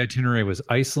 Yeah. So the itinerary was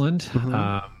Iceland.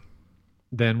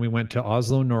 Then we went to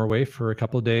Oslo, Norway for a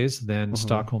couple of days, then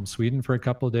Stockholm, Sweden for a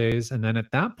couple of days. And then at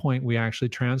that point, we actually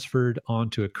transferred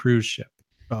onto a cruise ship.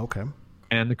 Oh, okay.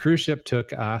 And the cruise ship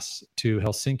took us to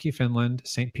Helsinki, Finland,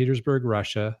 St. Petersburg,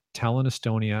 Russia, Tallinn,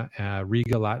 Estonia,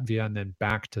 Riga, Latvia, and then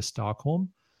back to Stockholm,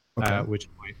 at which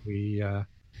point we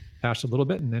passed a little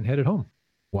bit and then headed home.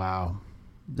 Wow.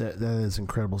 That is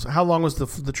incredible. So how long was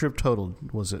the trip total,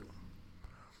 was it?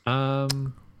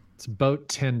 It's about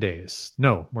 10 days.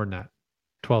 No, more than that.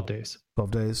 12 days. 12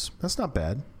 days. That's not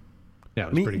bad. Yeah,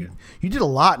 it was pretty good. You did a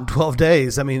lot in 12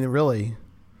 days. I mean, really.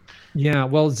 Yeah,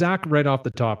 well, Zach, right off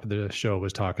the top of the show,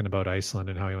 was talking about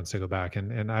Iceland and how he wants to go back.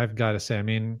 And I've got to say, I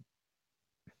mean,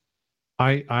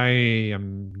 I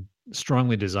am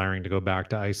strongly desiring to go back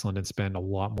to Iceland and spend a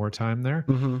lot more time there.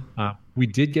 We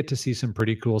did get to see some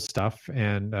pretty cool stuff.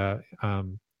 And if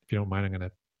you don't mind, I'm going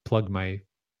to plug my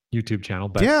YouTube channel.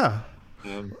 But yeah,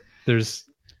 there's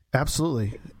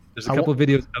absolutely. There's a couple of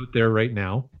videos out there right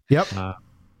now. Yep.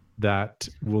 That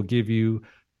will give you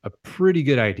a pretty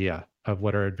good idea of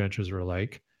what our adventures were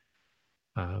like.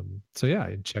 So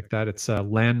yeah, check that. It's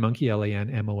Land Monkey,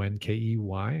 LANMONKEY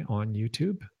on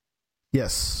YouTube.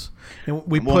 Yes. And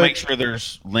we'll make sure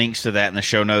there's links to that in the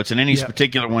show notes, and any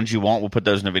particular ones you want, we'll put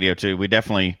those in the video too. We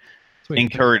definitely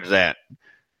encourage that.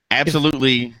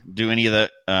 Absolutely do any of the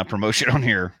promotion on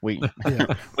here. We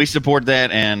support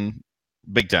that, and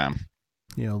big time.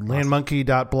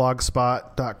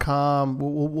 Landmonkey.blogspot.com.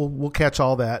 We'll catch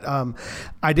all that.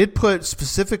 I did put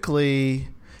specifically,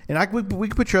 and we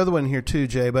could put your other one here too,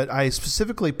 Jay, but I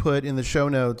specifically put in the show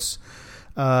notes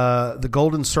the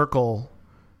Golden Circle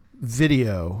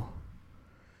video.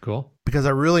 Cool. Because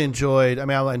I really enjoyed,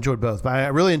 I enjoyed both, but I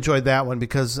really enjoyed that one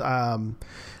because I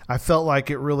felt like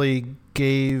it really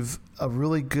gave a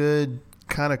really good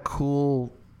kind of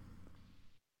cool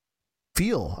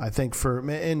feel, I think,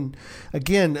 and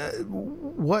again,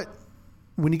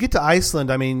 when you get to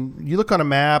Iceland, I mean, you look on a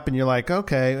map and you're like,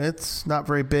 okay, it's not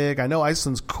very big. I know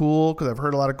Iceland's cool because I've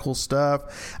heard a lot of cool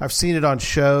stuff. I've seen it on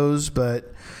shows,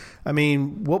 but I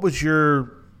mean, what was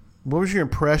your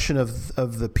impression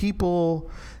of the people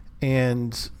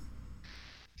and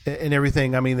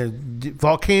everything? I mean, there's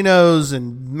volcanoes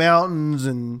and mountains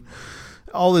and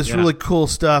all this really cool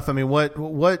stuff. I mean,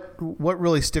 what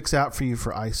really sticks out for you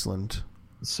for Iceland?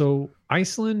 So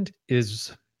Iceland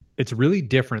it's really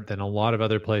different than a lot of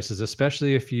other places,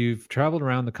 especially if you've traveled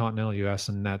around the continental US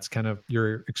and that's kind of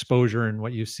your exposure and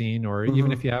what you've seen, or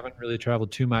even if you haven't really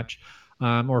traveled too much.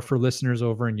 or for listeners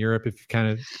over in Europe, if you've kind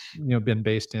of been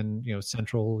based in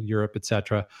Central Europe,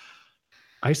 etc.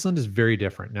 Iceland is very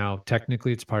different. Now,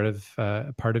 technically, it's part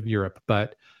of Europe,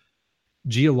 but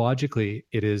geologically,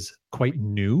 it is quite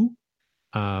new.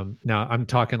 Now, I'm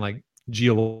talking like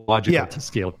geological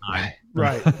scale of time,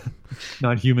 right?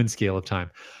 Not human scale of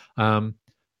time.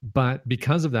 But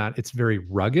because of that, it's very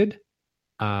rugged,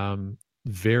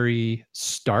 very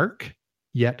stark,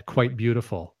 yet quite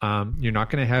beautiful. You're not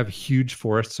going to have huge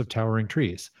forests of towering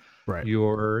trees. Right.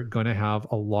 You're going to have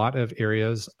a lot of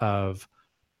areas of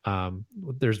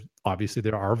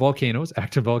there are volcanoes,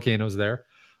 active volcanoes there.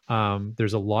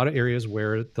 There's a lot of areas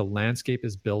where the landscape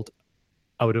is built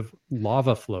out of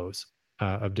lava flows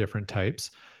of different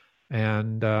types.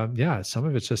 And some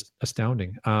of it's just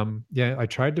astounding. I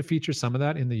tried to feature some of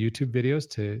that in the YouTube videos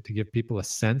to give people a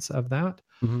sense of that.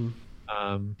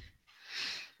 Mm-hmm.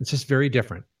 It's just very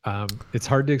different. It's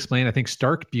hard to explain. I think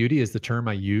stark beauty is the term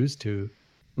I use to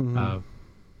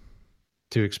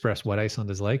express what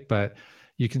Iceland is like, but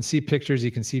you can see pictures, you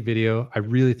can see video. I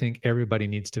really think everybody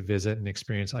needs to visit and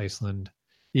experience Iceland,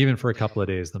 even for a couple of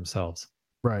days themselves.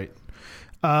 Right.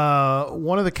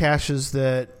 One of the caches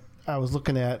that I was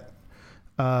looking at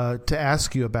to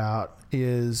ask you about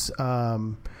is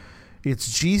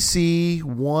it's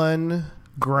GC1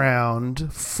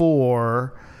 ground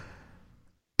for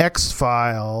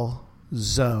X-File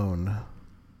zone.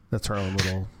 That's our own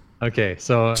little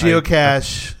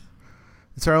geocache.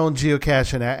 It's our own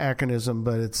geocache and acronym,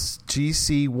 but it's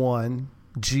GC1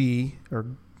 G or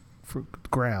for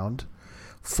ground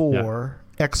for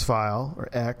X-File or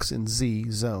X and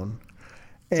Z zone.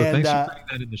 So thanks for putting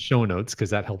that in the show notes because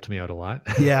that helped me out a lot.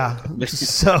 Yeah.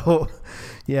 So,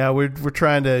 we're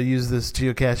trying to use this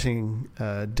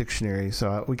geocaching dictionary,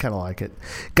 so we kind of like it.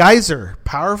 Geyser,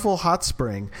 powerful hot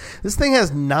spring. This thing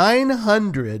has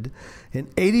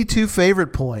 982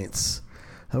 favorite points.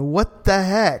 What the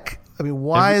heck? I mean,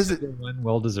 why is it? One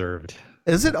well deserved.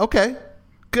 Is it? Okay.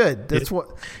 Good. That's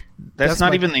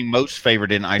not even the most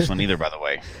favorite in Iceland either, by the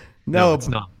way. No, it's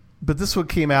not. But this one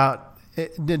came out.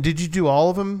 Did you do all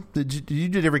of them? You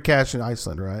did every cache in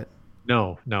Iceland, right?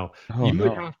 No. You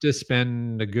would have to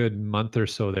spend a good month or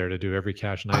so there to do every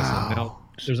cache in Iceland. Now,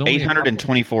 there's only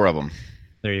 824 of them.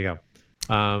 There you go.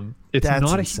 It's That's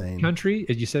not insane. A huge country,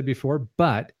 as you said before,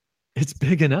 but it's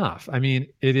big enough. I mean,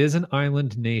 it is an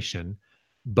island nation,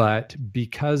 but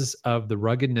because of the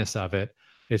ruggedness of it,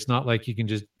 it's not like you can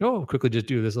just quickly just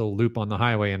do this little loop on the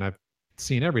highway and I've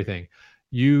seen everything.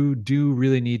 You do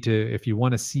really need to, if you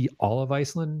want to see all of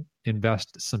Iceland,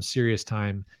 invest some serious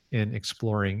time in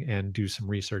exploring and do some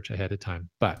research ahead of time.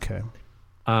 But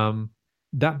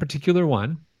that particular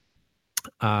one,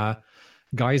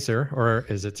 Geyser, or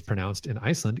as it's pronounced in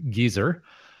Iceland, Geyser,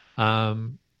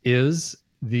 is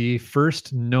the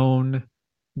first known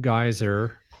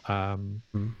geyser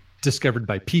discovered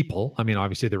by people. I mean,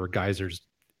 obviously there were geysers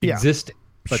existing,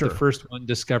 but the first one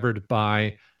discovered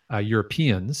by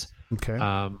Europeans. Okay.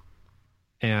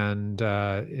 And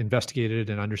investigated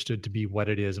and understood to be what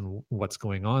it is and what's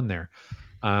going on there.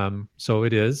 So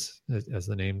it is, as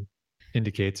the name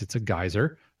indicates, it's a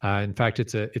geyser. In fact,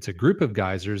 it's a group of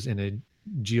geysers in a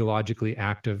geologically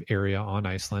active area on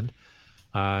Iceland,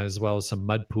 as well as some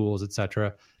mud pools,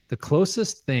 etc. The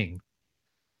closest thing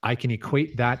I can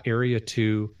equate that area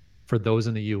to for those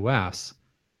in the U.S.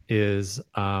 is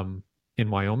in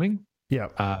Wyoming. Yeah.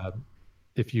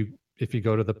 If you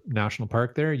go to the national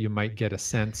park there, you might get a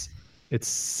sense it's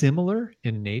similar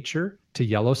in nature to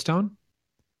Yellowstone.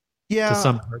 Yeah. To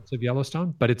some parts of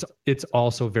Yellowstone, but it's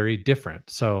also very different.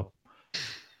 So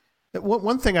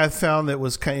one thing I found that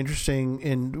was kind of interesting,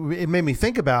 and it made me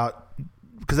think about,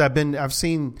 because I've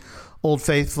seen Old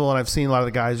Faithful and I've seen a lot of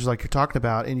the guys like you're talking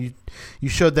about, and you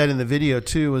showed that in the video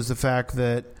too, was the fact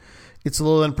that it's a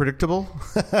little unpredictable.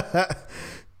 I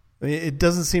mean, it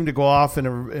doesn't seem to go off in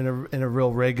a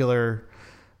real regular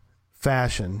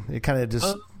fashion. It kind of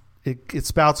just it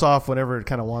spouts off whenever it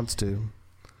kind of wants to.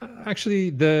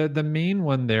 Actually, the main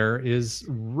one there is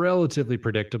relatively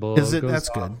predictable. Is it? That's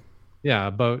good. Yeah,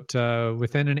 about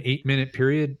within an 8-minute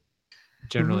period,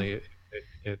 generally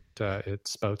it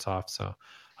spouts off. So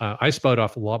I spout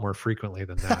off a lot more frequently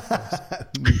than that.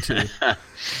 Me too.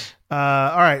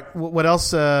 All right. What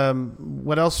else?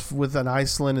 What else with an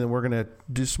Iceland? And we're gonna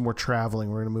do some more traveling.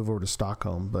 We're gonna move over to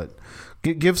Stockholm. But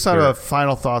give some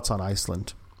final thoughts on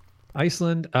Iceland.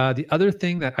 Iceland. The other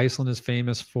thing that Iceland is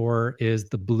famous for is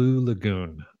the Blue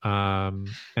Lagoon.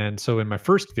 And so in my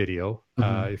first video,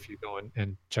 if you go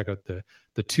and check out the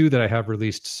two that I have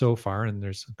released so far, and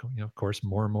there's of course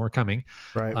more and more coming.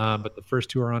 Right. But the first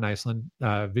two are on Iceland.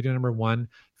 Video number 1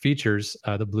 features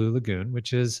the Blue Lagoon,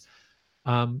 which is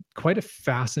Quite a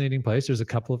fascinating place. There's a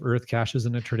couple of earth caches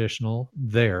and a traditional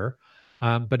there,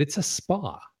 but it's a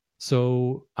spa.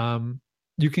 So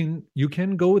you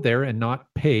can go there and not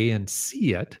pay and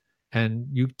see it, and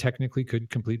you technically could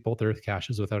complete both earth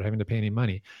caches without having to pay any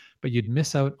money, but you'd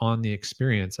miss out on the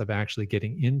experience of actually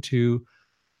getting into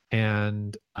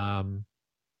and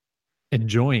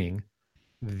enjoying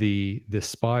the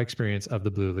spa experience of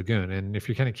the Blue Lagoon. And if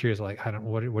you're kind of curious, like, I don't,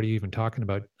 what are you even talking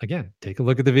about? Again, take a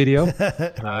look at the video.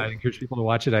 I encourage people to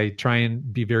watch it. I try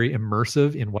and be very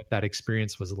immersive in what that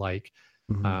experience was like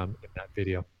in that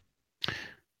video.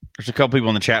 There's a couple people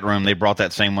in the chat room. They brought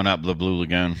that same one up, the Blue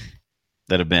Lagoon,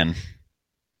 that have been.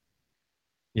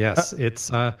 Yes, it's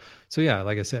so yeah,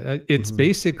 like I said, it's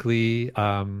basically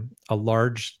a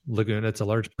large lagoon. It's a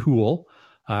large pool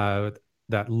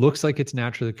that looks like it's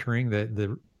naturally occurring.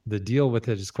 The deal with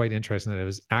it is quite interesting, that it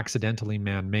was accidentally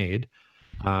man-made,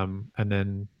 and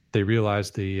then they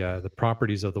realized the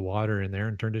properties of the water in there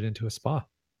and turned it into a spa.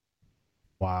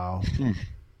 Wow.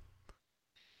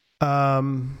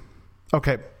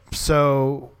 Okay,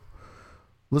 so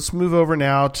let's move over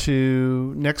now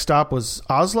to next stop was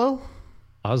Oslo.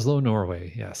 Oslo,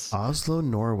 Norway. Yes. Oslo,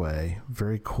 Norway.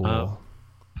 Very cool.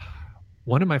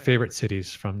 One of my favorite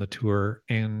cities from the tour,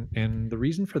 and the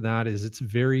reason for that is it's a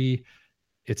very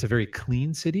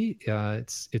clean city.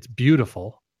 It's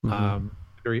beautiful,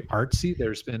 very artsy.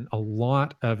 There's been a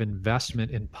lot of investment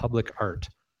in public art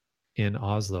in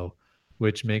Oslo,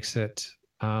 which makes it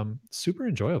super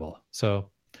enjoyable. So,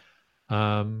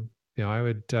 I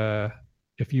would,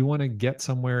 if you want to get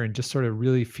somewhere and just sort of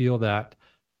really feel that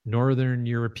Northern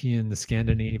European, the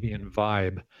Scandinavian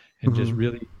vibe, and just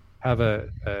really have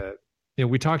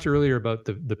we talked earlier about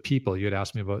the people. You had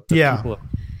asked me about the people,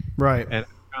 right? And I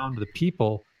found the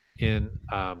people in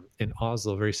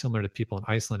Oslo very similar to people in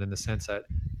Iceland, in the sense that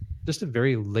just a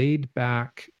very laid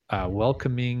back,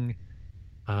 welcoming,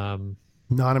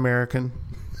 non-American.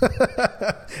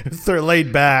 They're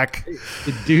laid back.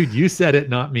 Dude, you said it,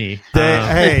 not me.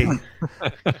 Hey,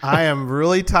 I am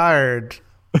really tired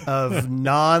of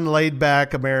non-laid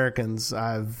back Americans.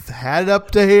 I've had it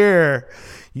up to here.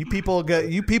 You people gotta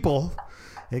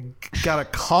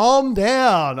calm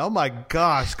down. Oh my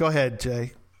gosh. Go ahead,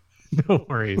 Jay. No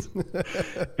worries.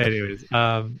 Anyways,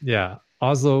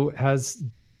 Oslo has,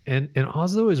 and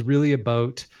Oslo is really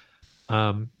about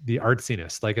the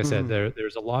artsiness. Like I said,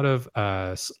 there's a lot of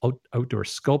outdoor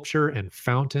sculpture and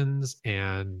fountains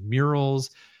and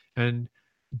murals, and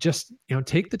just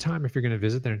take the time, if you're going to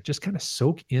visit there, and just kind of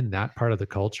soak in that part of the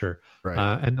culture.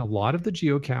 Right. And a lot of the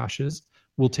geocaches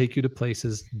will take you to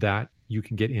places that you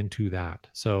can get into that.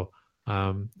 So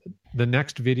the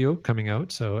next video coming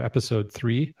out, so episode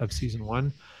 3 of season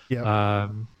 1,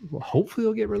 hopefully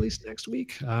it'll get released next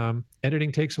week.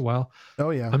 Editing takes a while.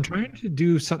 Oh yeah. I'm trying to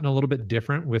do something a little bit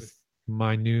different with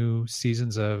my new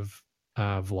seasons of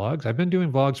vlogs. I've been doing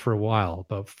vlogs for a while,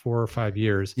 about 4 or 5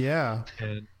 years. Yeah.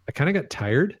 And I kind of got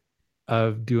tired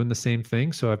of doing the same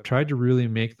thing. So I've tried to really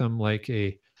make them like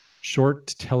a short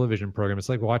television program. It's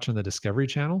like watching the Discovery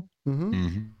Channel.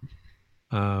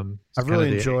 I've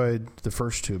really enjoyed the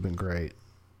first 2. Have been great.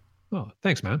 Oh,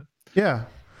 thanks, man. Yeah.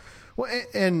 Well,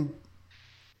 and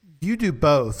you do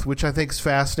both, which I think is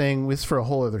fascinating. It's for a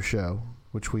whole other show,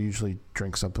 which we usually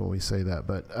drink something when we say that.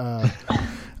 But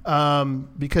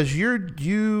because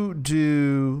you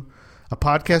do a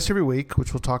podcast every week,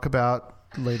 which we'll talk about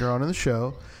later on in the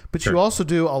show, but you also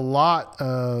do a lot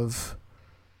of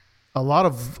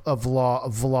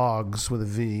vlogs with a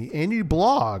V, and you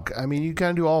blog. I mean, you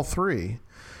kind of do all 3.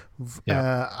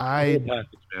 Man.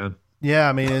 Yeah,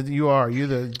 I mean, you're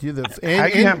the. How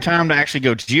do you have time to actually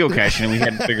go geocaching? And we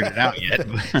hadn't figured it out yet.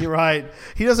 You're right.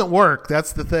 He doesn't work.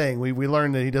 That's the thing. We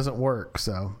learned that he doesn't work.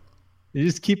 So you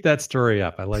just keep that story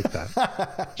up. I like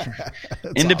that.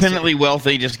 Independently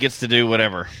wealthy, just gets to do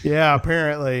whatever. Yeah,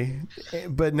 apparently.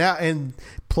 But now, and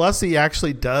plus, he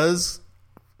actually does.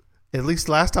 At least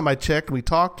last time I checked, we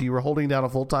talked, you were holding down a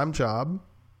full-time job.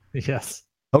 Yes.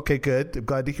 Okay, good. I'm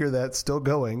glad to hear that. Still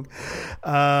going.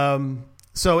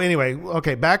 So anyway,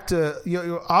 okay, back to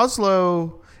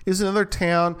Oslo is another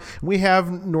town. We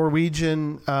have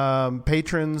Norwegian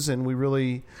patrons, and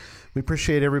we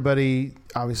appreciate everybody.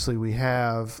 Obviously, we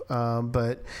have,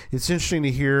 but it's interesting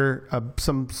to hear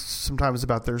sometimes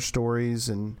about their stories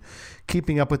and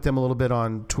keeping up with them a little bit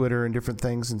on Twitter and different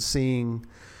things, and seeing.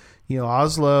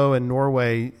 Oslo and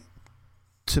Norway,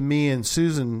 to me and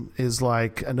Susan, is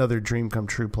like another dream come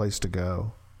true place to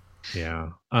go.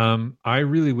 Yeah. I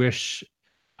really wish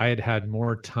I had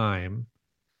more time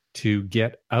to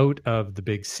get out of the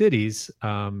big cities,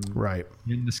 right,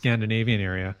 in the Scandinavian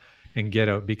area, and get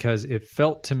out, because it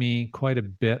felt to me quite a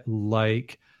bit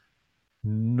like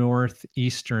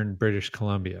northeastern British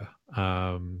Columbia.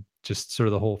 Just sort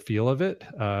of the whole feel of it.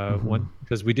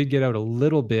 Because we did get out a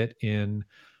little bit in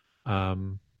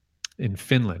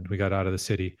Finland. We got out of the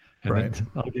city, and then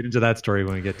I'll get into that story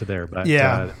when we get to there. But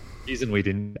the reason we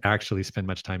didn't actually spend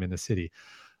much time in the city.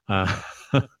 Wow.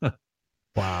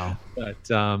 But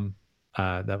that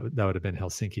would have been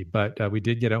Helsinki. But we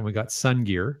did get out and we got sun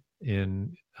gear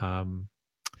in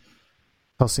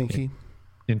Helsinki.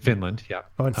 In Finland, yeah.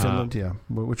 Oh, in Finland, yeah.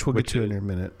 Which we'll get to in a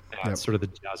minute. Yeah, sort of the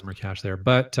Jasmer cache there.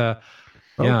 But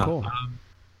cool.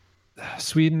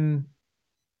 Sweden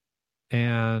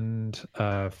and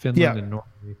Finland and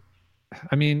Norway.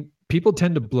 I mean, people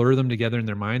tend to blur them together in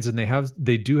their minds, and they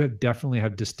definitely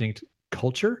have distinct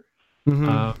culture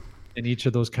in each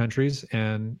of those countries.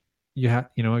 And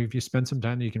if you spend some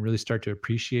time, you can really start to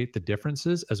appreciate the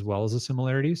differences as well as the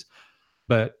similarities.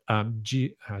 But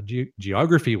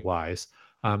geography wise,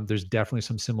 there's definitely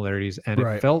some similarities, and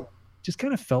it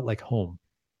kind of felt like home,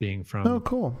 being from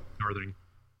northern,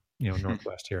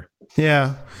 northwest here.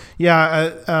 Yeah.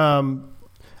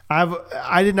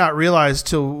 I did not realize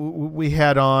till we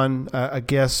had on a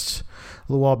guest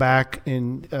a little while back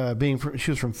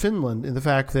she was from Finland, and the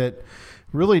fact that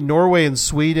really Norway and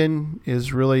Sweden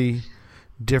is really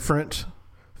different.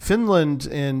 Finland,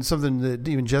 and something that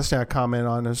even Jess and I comment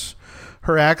on, is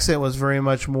her accent was very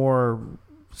much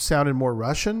sounded more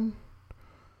Russian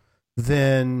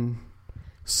than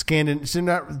Scandinavian.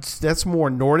 That's more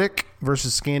Nordic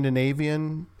versus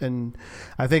Scandinavian. And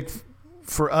I think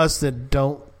for us that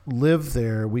don't live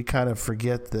there, we kind of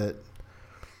forget that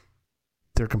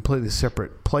they're completely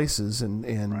separate places and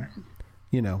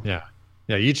Yeah.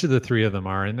 Each of the three of them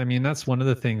are. And I mean, that's one of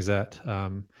the things that,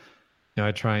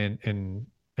 I try and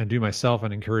do myself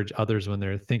and encourage others when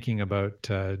they're thinking about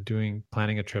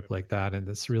planning a trip like that. And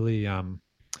it's really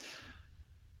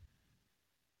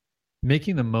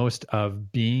making the most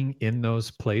of being in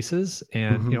those places.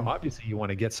 And, obviously you want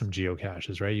to get some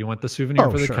geocaches, right? You want the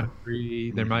souvenir for the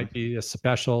country. There might be a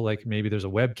special, like maybe there's a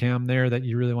webcam there that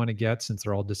you really want to get since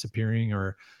they're all disappearing,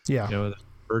 or,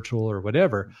 virtual or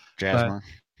whatever.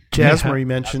 Jasmer you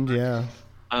mentioned. Yeah.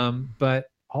 But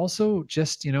also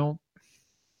just,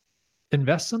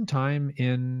 invest some time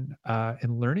in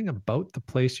learning about the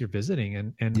place you're visiting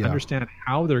and understand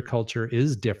how their culture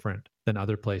is different than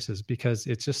other places, because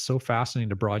it's just so fascinating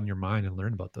to broaden your mind and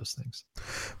learn about those things.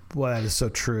 Well, that is so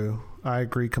true. I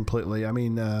agree completely. I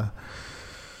mean,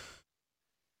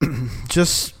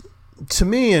 just to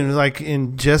me, and like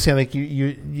in Jesse, I think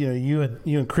you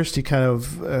and Christy kind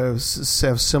of have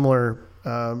similar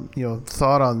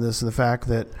thought on this, and the fact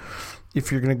that if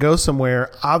you're going to go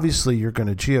somewhere, obviously you're going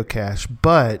to geocache,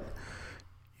 but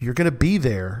you're going to be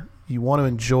there. You want to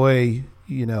enjoy,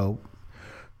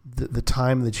 the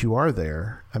time that you are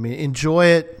there. I mean, enjoy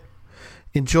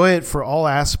it for all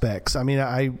aspects. I mean,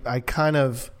 I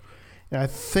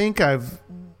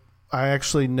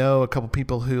actually know a couple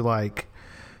people who, like,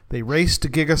 they raced to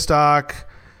Gigastock,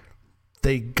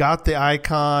 they got the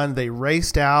icon, they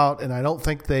raced out, and I don't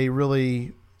think they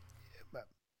really.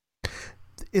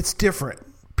 It's different.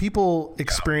 People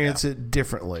experience it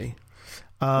differently.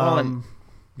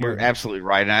 You're absolutely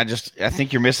right, and I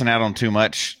think you're missing out on too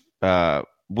much. Our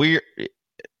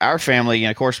family,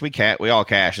 and of course we all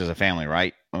cache as a family,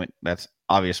 right? I mean, that's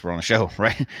obvious. We're on a show,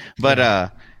 right?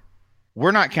 But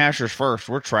we're not cachers first.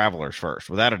 We're travelers first,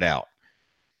 without a doubt.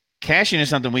 Caching is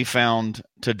something we found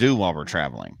to do while we're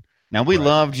traveling. Now, we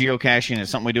love geocaching.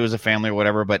 It's something we do as a family or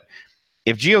whatever. But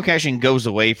if geocaching goes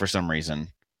away for some reason,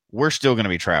 we're still going to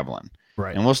be traveling,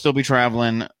 right? And we'll still be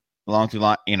traveling along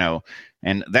through,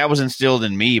 and that was instilled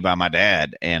in me by my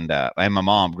dad and my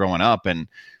mom growing up. And,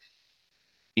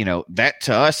 that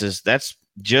to us that's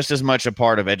just as much a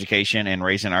part of education and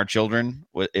raising our children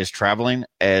is traveling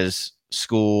as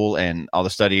school and all the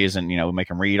studies and, we make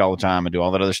them read all the time and do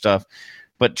all that other stuff.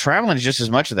 But traveling is just as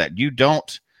much of that. You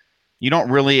don't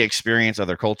really experience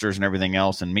other cultures and everything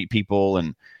else and meet people,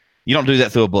 and you don't do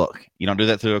that through a book. You don't do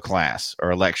that through a class or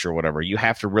a lecture or whatever. You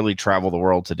have to really travel the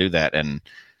world to do that. And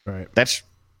that's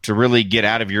to really get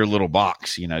out of your little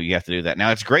box. You have to do that.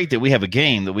 Now, it's great that we have a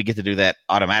game that we get to do that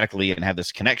automatically and have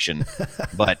this connection.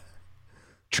 But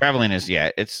traveling is,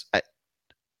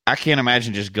 I can't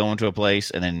imagine just going to a place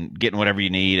and then getting whatever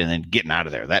you need and then getting out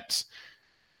of there.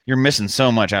 You're missing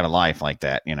so much out of life like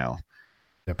that,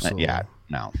 Absolutely.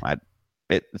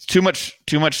 It's too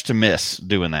much to miss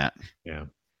doing that. Yeah.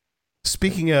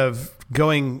 Speaking of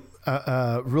going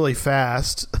really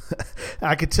fast,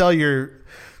 I could tell you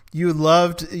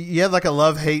had like a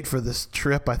love-hate for this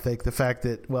trip. I think the fact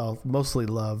that, well, mostly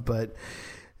love, but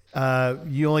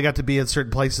you only got to be at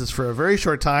certain places for a very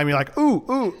short time. You're like,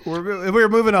 ooh, we're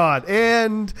moving on,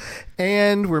 and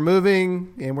we're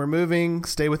moving.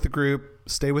 Stay with the group.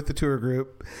 Stay with the tour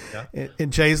group. Yeah.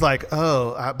 And Jay's like,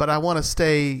 but I want to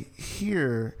stay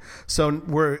here.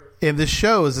 So and this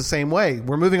show is the same way.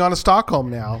 We're moving on to Stockholm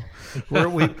now.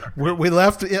 We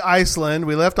left Iceland.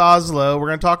 We left Oslo. We're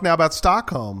going to talk now about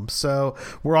Stockholm. So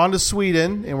we're on to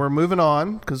Sweden, and we're moving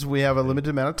on because we have a limited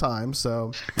amount of time.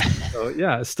 So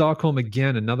yeah, Stockholm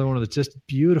again, another one of the just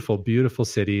beautiful, beautiful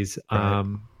cities.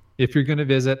 Right. If you're going to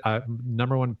visit,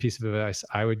 number one piece of advice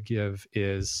I would give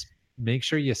is make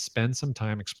sure you spend some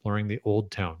time exploring the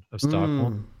old town of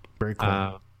Stockholm. Very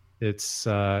cool.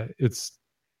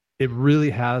 It really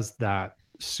has that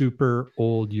super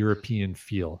old European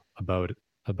feel about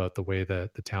the way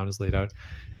that the town is laid out,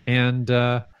 and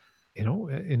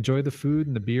enjoy the food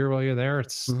and the beer while you're there.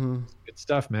 It's good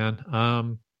stuff, man.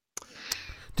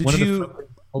 When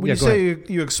you say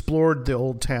you explored the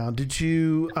old town, did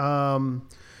you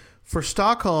for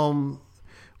Stockholm,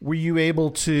 were you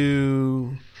able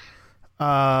to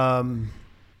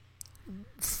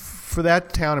for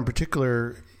that town in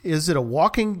particular, is it a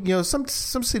walking, some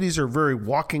cities are very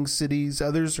walking cities,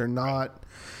 others are not.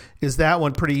 Is that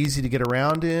one pretty easy to get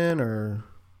around in, or?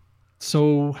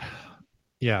 So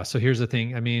here's the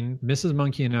thing. I mean, Mrs.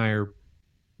 Monkey and I are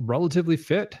relatively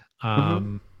fit.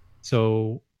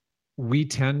 So we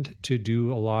tend to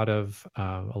do a lot of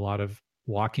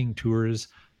walking tours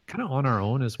kind of on our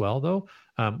own as well, though.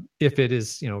 If it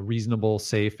is, reasonable,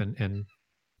 safe, and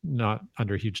not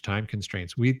under huge time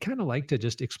constraints, we kind of like to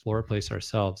just explore a place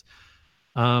ourselves.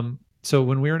 So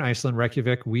when we were in Iceland,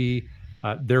 Reykjavik,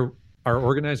 our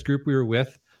organized group we were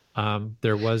with,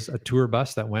 there was a tour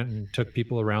bus that went and took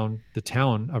people around the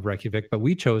town of Reykjavik, but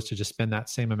we chose to just spend that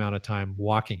same amount of time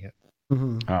walking it.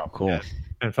 Oh, cool.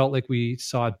 And felt like we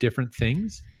saw different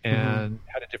things and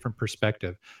had a different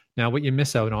perspective. Now, what you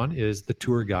miss out on is the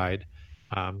tour guide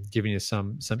giving you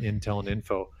some intel and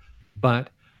info.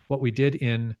 But what we did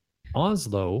in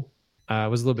Oslo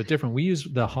was a little bit different. We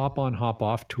used the hop-on,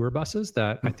 hop-off tour buses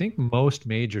that I think most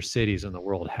major cities in the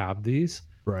world have these.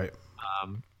 Right.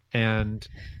 And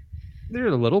they're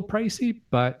a little pricey,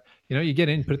 but you get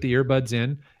in, put the earbuds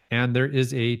in, and there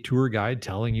is a tour guide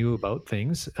telling you about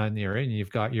things in the area, and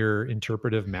you've got your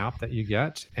interpretive map that you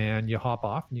get, and you hop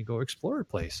off and you go explore a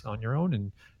place on your own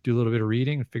and do a little bit of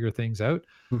reading and figure things out.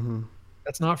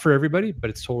 That's not for everybody, but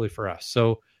it's totally for us.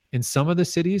 So in some of the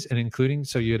cities, and including,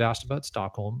 so you had asked about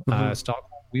Stockholm,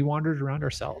 Stockholm, we wandered around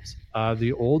ourselves.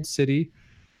 The old city,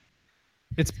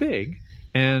 it's big,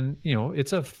 and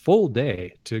it's a full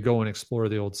day to go and explore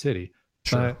the old city.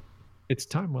 Sure. But it's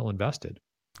time well invested.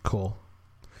 Cool.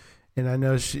 And I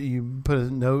know you put a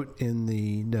note in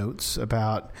the notes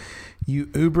about you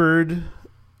Ubered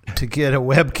to get a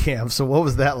webcam. So what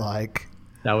was that like?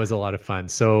 That was a lot of fun.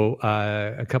 So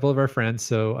a couple of our friends,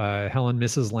 Helen,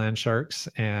 Mrs. Landsharks,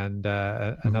 and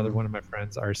another one of my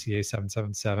friends, RCA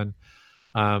 777.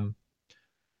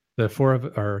 The four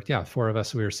of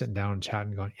us, we were sitting down and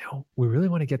chatting, going, we really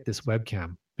want to get this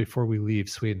webcam before we leave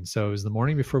Sweden. So it was the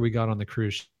morning before we got on the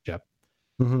cruise ship.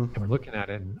 And we're looking at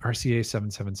it, and RCA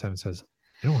 777 says,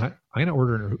 you know what? I'm going to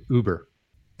order an Uber.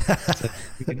 So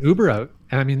we can Uber out.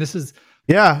 And I mean, this is...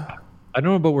 Yeah. I don't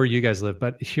know about where you guys live,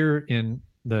 but here in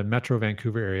the Metro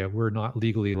Vancouver area, we're not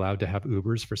legally allowed to have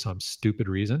Ubers for some stupid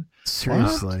reason.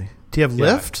 Seriously? Do you have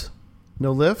Lyft?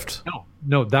 No Lyft?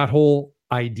 No, that whole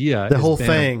idea, the whole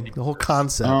thing, the whole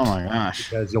concept. Oh my gosh!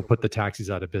 Because you'll put the taxis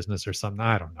out of business or something.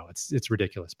 I don't know. It's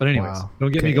ridiculous. But anyways,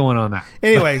 don't get me going on that.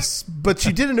 Anyways, but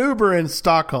you did an Uber in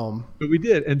Stockholm. But we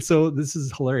did, and so this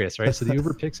is hilarious, right? So the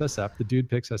Uber picks us up. The dude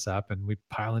picks us up, and we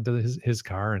pile into his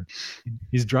car, and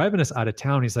he's driving us out of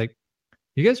town. He's like,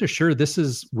 "You guys are sure this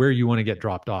is where you want to get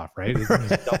dropped off, right?" He's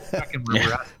double checking where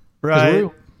we're at. Right. Where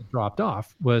we dropped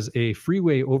off was a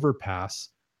freeway overpass,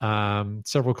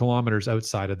 several kilometers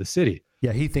outside of the city.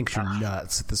 Yeah, he thinks you're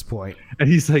nuts at this point. And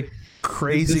he's like,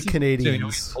 crazy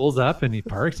Canadians. He pulls up and he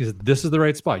parks. He says, "This is the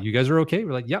right spot. You guys are okay?"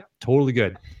 We're like, "Yep, totally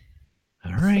good."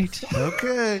 All right.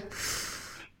 Okay.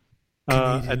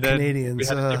 And then Canadians. We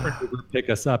had a different Uber pick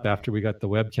us up after we got the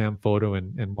webcam photo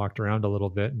and walked around a little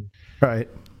bit. And right.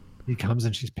 He comes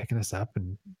and she's picking us up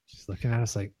and she's looking at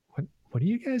us like, what are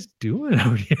you guys doing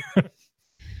out here?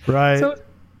 Right. So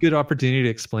good opportunity to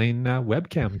explain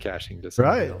webcam caching to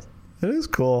somebody else. It is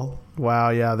cool. Wow.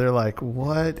 Yeah. They're like,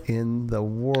 what in the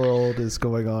world is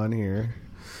going on here?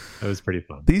 It was pretty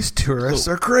fun. These tourists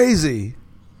are crazy.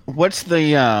 What's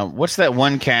that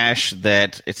one cache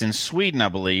that it's in Sweden, I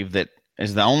believe, that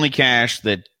is the only cache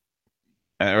that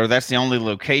or that's the only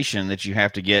location that you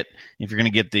have to get if you're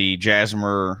going to get the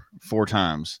Jasmer 4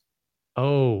 times.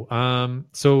 Oh,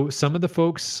 so some of the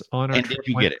folks on our And trip did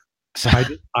you went- get it? So,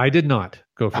 I did not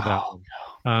go for that Oh,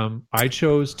 one. I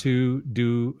chose to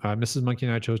do, Mrs. Monkey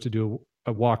and I chose to do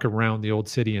a walk around the old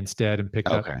city instead and pick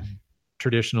up okay.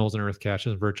 traditionals and earth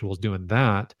caches and virtuals doing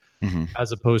that, Mhm.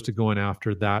 as opposed to going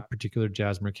after that particular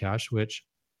Jasmer cache, which,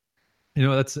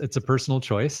 it's a personal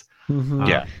choice. Mhm.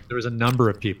 Yeah. There was a number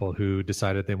of people who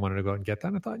decided they wanted to go out and get that.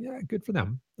 And I thought, yeah, good for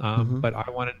them. Mhm. But I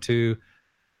wanted to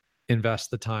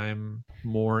invest the time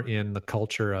more in the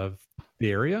culture of the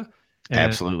area. And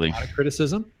Absolutely. a lot of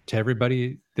criticism to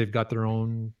everybody. They've got their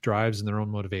own drives and their own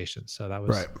motivations. So that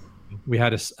was, Right. we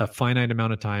had a finite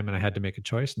amount of time and I had to make a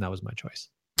choice, and that was my choice.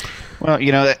 Well,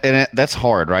 that's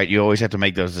hard, right? You always have to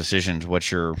make those decisions.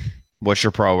 What's your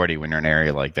priority when you're in an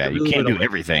area like that? I You really can't would've do liked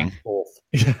everything. both.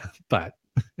 Yeah, but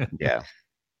Yeah.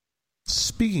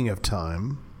 Speaking of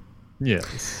time,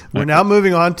 yes. we're now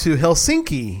moving on to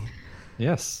Helsinki,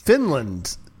 Yes.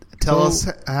 Finland. Tell So-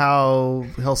 us how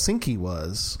Helsinki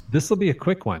was. This will be a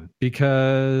quick one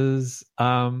because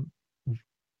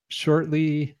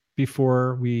shortly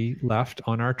before we left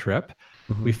on our trip,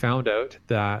 Mm-hmm. we found out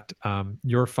that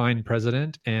your fine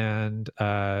president and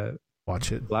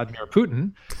Watch it. Vladimir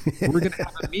Putin were going to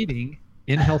have a meeting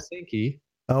in Helsinki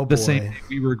Oh the boy! same day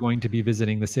we were going to be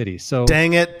visiting the city. So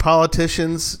Dang it,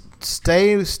 politicians!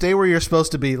 Stay where you're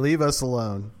supposed to be. Leave us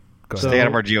alone. Go So- ahead. Stay out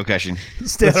of our geocaching.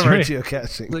 Stay out That's of our right.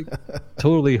 geocaching. like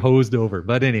totally hosed over.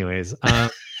 But anyways,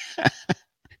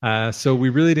 so we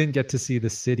really didn't get to see the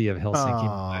city of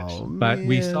Helsinki Oh, much, but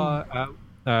we man. saw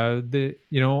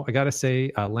I gotta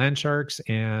say, Land Sharks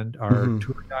and our Mhm.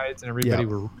 tour guides and everybody Yeah.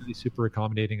 were really super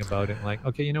accommodating about it. Like,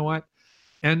 okay, you know what?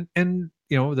 And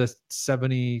the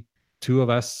 72 of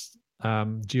us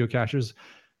geocachers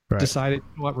Right. decided,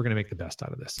 you know what, we're gonna make the best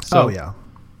out of this. So Oh yeah.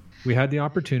 we had the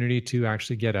opportunity to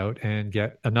actually get out and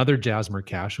get another Jasmer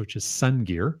cache, which is Sun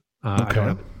Gear. I Okay. don't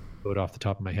have the code off the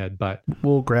top of my head, but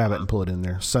We'll grab it and pull it in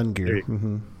there. Sun There gear. you go.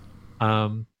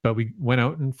 Mm-hmm. but we went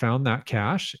out and found that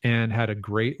cache and had a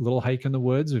great little hike in the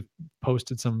woods. We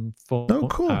posted some Oh,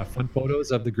 cool. fun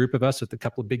photos of the group of us with a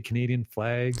couple of big Canadian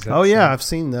flags. Oh That's, yeah, I've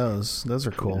seen those. Those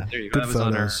are cool. Yeah, there you go. Good That was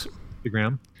on our photos.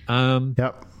 Instagram.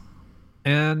 Yep.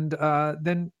 And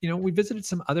then we visited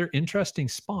some other interesting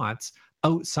spots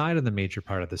outside of the major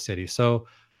part of the city. So,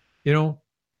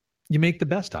 you make the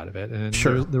best out of it. And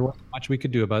Sure. there wasn't much we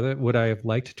could do about it. Would I have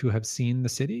liked to have seen the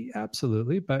city?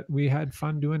 Absolutely. But we had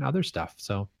fun doing other stuff.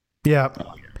 So Yeah.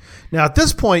 Now at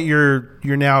this point, you're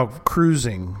now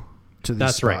cruising to these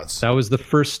that's right. spots. That was the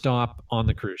first stop on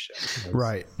the cruise ship.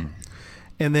 Right.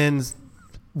 And then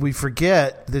we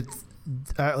forget that,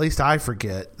 at least I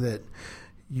forget that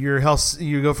you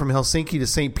go from Helsinki to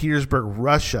St. Petersburg,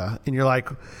 Russia, and you're like,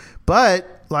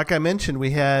 but like I mentioned,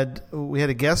 we had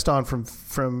a guest on from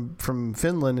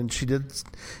Finland, and she did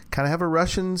kind of have a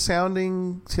Russian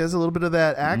sounding. She has a little bit of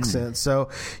that accent. So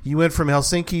you went from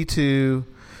Helsinki to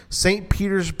St.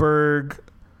 Petersburg,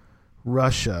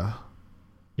 Russia.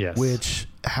 Yes. Which,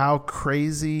 how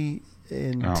crazy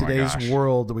in Oh my today's gosh.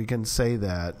 world that we can say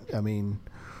that. I mean,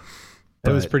 it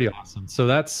was but- pretty awesome. So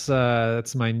that's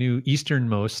my new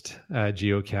easternmost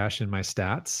geocache in my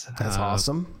stats. That's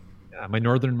awesome. My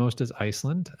northernmost is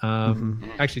Iceland. Mm-hmm.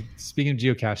 Actually, speaking of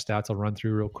geocache stats, I'll run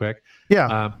through real quick.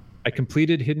 Yeah, I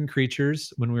completed Hidden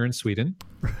Creatures when we were in Sweden.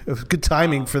 it was good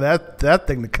timing for that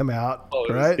thing to come out,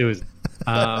 right? It was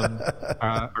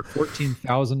our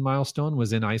 14,000 milestone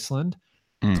was in Iceland.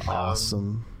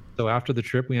 Awesome. So after the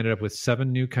trip, we ended up with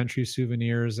 7 new country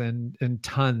souvenirs and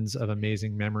tons of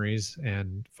amazing memories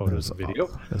and photos and video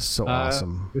That's so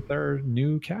awesome. with our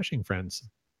new caching friends.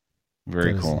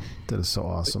 Very That is- cool. That is so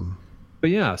awesome. But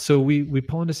yeah, so we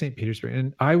pull into St. Petersburg,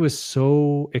 and I was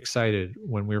so excited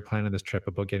when we were planning this trip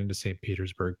about getting to St.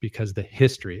 Petersburg because the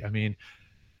history. I mean,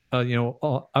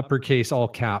 all uppercase, all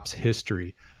caps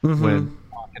history Mm-hmm. when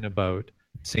talking about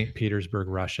St. Petersburg,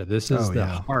 Russia. This is Oh, the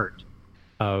yeah. heart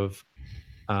of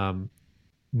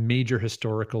major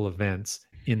historical events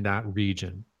in that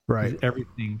region. Right.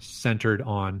 Everything centered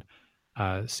on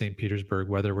St. Petersburg,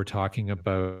 whether we're talking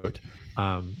about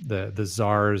the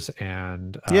czars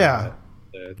and Yeah.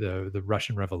 the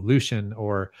Russian Revolution,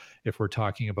 or if we're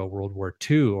talking about World War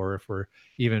II, or if we're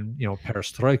even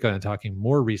perestroika and talking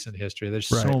more recent history.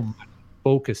 There's Right. so much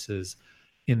focuses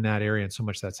in that area and so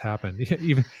much that's happened,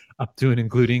 even up to and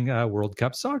including World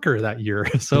Cup soccer that year.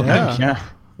 So Yeah. Yeah.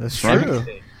 That's Right. true.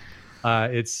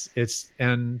 it's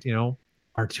and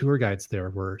our tour guides there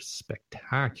were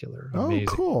spectacular, Oh, amazing.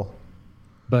 cool.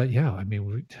 But yeah, I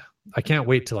mean, I can't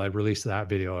wait till I release that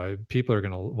video. People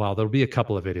are well, there'll be a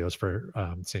couple of videos for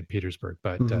St. Petersburg,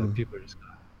 but people are just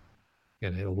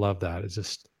gonna love that.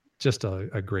 It's just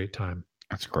a great time.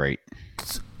 That's great.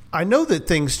 I know that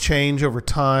things change over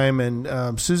time,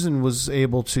 and Susan was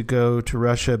able to go to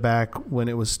Russia back when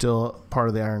it was still part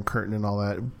of the Iron Curtain and all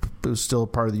that. It was still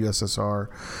part of the USSR.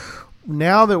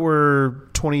 Now that we're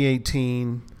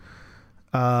 2018,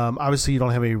 obviously you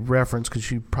don't have any reference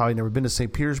because you've probably never been to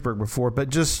St. Petersburg before, but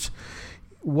just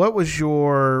what was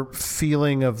your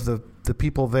feeling of the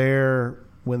people there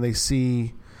when they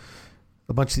see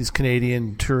a bunch of these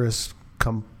Canadian tourists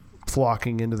come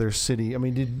flocking into their city? I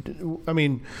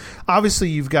mean, obviously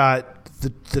you've got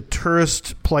the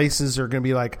tourist places are going to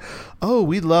be like, oh,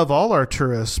 we love all our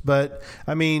tourists, but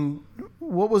I mean,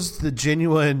 what was the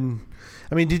genuine?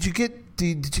 I mean, did you get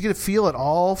a feel at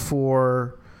all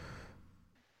for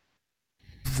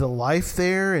the life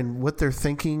there and what they're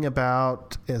thinking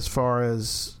about as far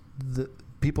as the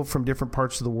people from different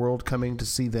parts of the world coming to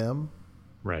see them?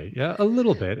 Right. Yeah, a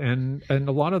little bit. And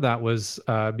a lot of that was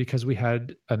because we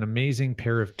had an amazing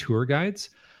pair of tour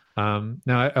guides.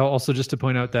 Now, also just to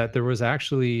point out that there was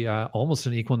actually almost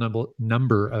an equal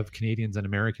number of Canadians and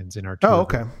Americans in our tour. Oh,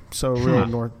 okay. So a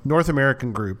real North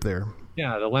American group there.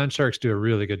 Yeah, the Land Sharks do a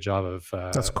really good job of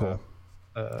that's cool.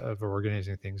 Of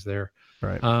organizing things there.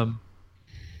 Right.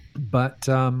 But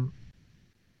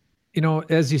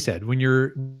as you said, when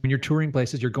you're touring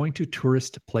places, you're going to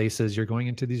tourist places, you're going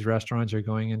into these restaurants, you're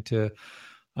going into,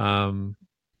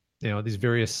 these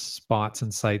various spots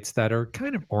and sites that are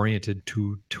kind of oriented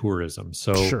to tourism.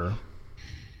 So sure,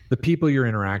 the people you're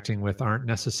interacting with aren't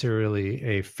necessarily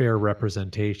a fair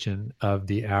representation of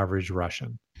the average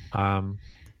Russian.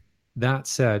 That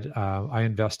said, I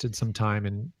invested some time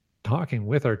in talking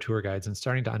with our tour guides and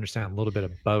starting to understand a little bit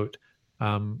about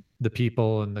the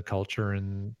people and the culture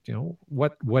and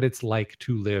what it's like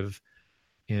to live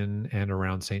in and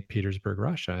around St. Petersburg,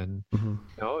 Russia. And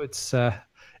it's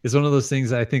one of those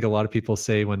things I think a lot of people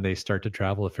say when they start to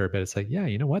travel a fair bit. It's like, yeah,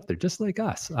 you know what? They're just like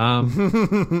us.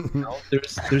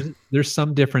 There's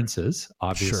some differences,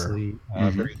 obviously,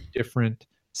 sure. Very different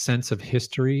sense of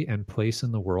history and place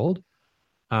in the world.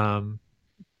 But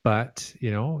at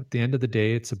the end of the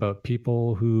day, it's about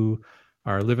people who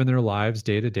are living their lives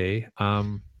day to day.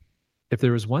 If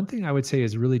there was one thing I would say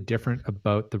is really different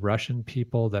about the Russian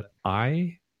people that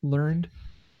I learned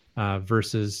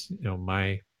versus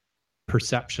my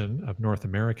perception of North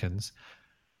Americans,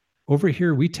 over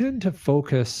here we tend to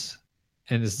focus,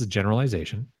 and this is a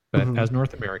generalization, but as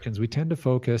North Americans, we tend to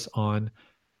focus on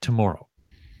tomorrow.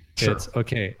 Sure. It's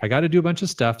okay, I got to do a bunch of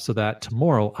stuff so that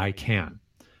tomorrow I can.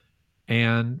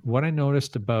 And what I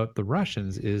noticed about the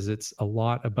Russians is it's a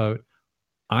lot about,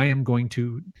 I am going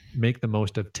to make the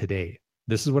most of today.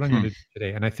 This is what I'm going to do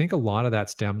today. And I think a lot of that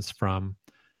stems from,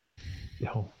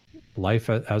 life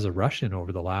as a Russian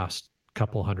over the last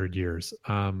couple hundred years.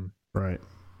 Right.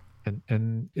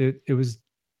 And it was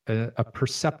a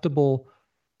perceptible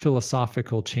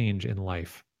philosophical change in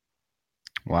life.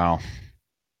 Wow.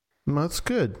 Well, that's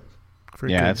good.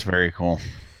 That's very cool.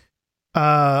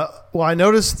 Well, I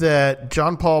noticed that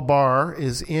John Paul Barr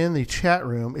is in the chat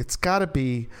room. It's got to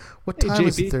be, what time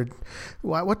is it there?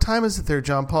 What time is it there,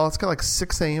 John Paul? It's got like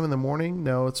 6 a.m. in the morning.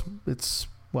 No, it's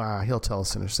wow. He'll tell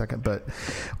us in a second. But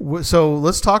so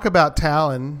let's talk about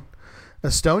Tallinn,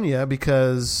 Estonia,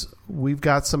 because we've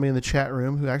got somebody in the chat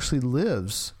room who actually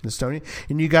lives in Estonia,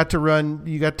 and you got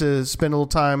to spend a little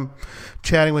time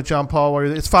chatting with John Paul.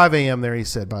 It's 5 a.m. there, he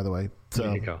said, by the way. So.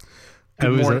 There you go. It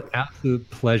was an absolute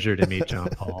pleasure to meet John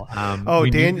Paul.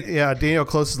 Daniel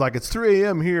Close is like, it's 3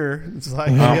 a.m. here. It's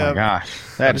like, my gosh,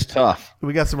 that is tough.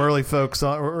 We got some early folks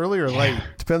on, or early or late,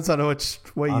 depends on which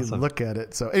way you look at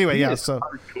it. So anyway, so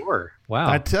hardcore. Wow,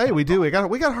 I tell you, we do. We got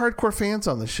hardcore fans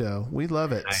on the show. We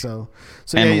love it. Nice. So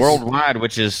worldwide,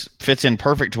 which fits in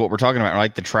perfect to what we're talking about,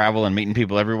 like the travel and meeting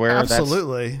people everywhere.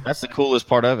 Absolutely, that's the coolest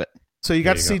part of it. So you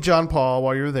got to see John Paul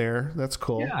while you were there. That's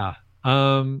cool. Yeah.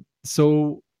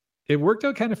 So. It worked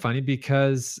out kind of funny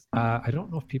because I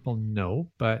don't know if people know,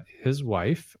 but his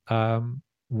wife,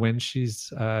 when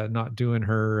she's not doing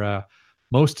her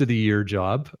most of the year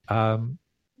job,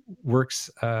 works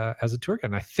as a tour guide.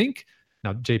 And I think,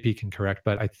 now JP can correct,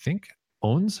 but I think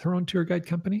owns her own tour guide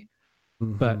company.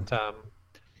 Mm-hmm. But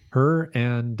her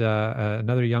and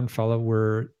another young fellow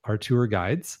were our tour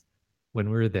guides when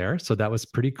we were there. So that was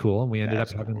pretty cool. And we ended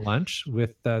up having lunch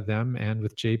with them and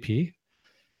with JP.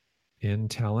 In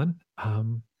Tallinn.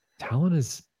 Tallinn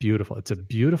is beautiful. It's a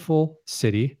beautiful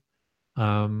city.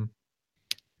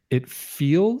 It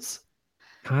feels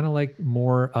kind of like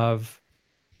more of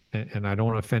and I don't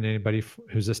want to offend anybody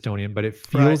who's Estonian, but it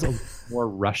feels a more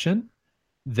Russian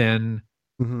than,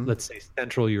 let's say,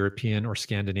 Central European or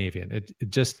Scandinavian. It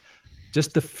just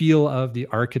the feel of the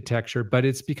architecture, but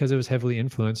it's because it was heavily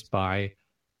influenced by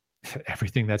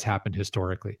everything that's happened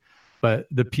historically. But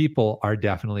the people are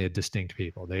definitely a distinct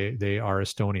people. They are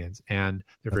Estonians, and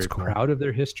they're very proud of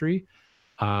their history.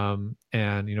 And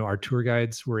our tour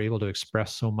guides were able to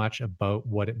express so much about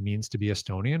what it means to be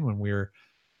Estonian when we were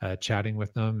chatting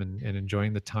with them and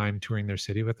enjoying the time touring their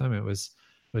city with them. It was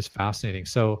fascinating.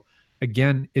 So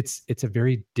again, it's a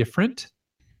very different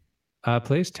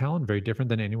place, Tallinn, very different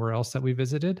than anywhere else that we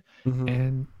visited.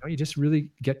 And you just really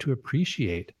get to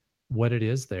appreciate what it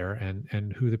is there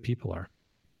and who the people are.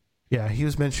 Yeah, he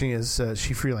was mentioning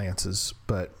she freelances,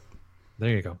 but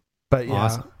there you go. But yeah,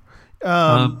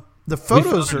 awesome. The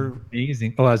photos are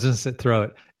amazing. Oh, I was just throw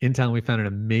it in town. We found an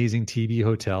amazing TV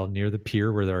hotel near the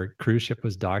pier where our cruise ship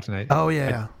was docked. And I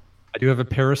do have a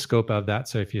Periscope of that.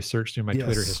 So if you search through my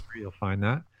Twitter history, you'll find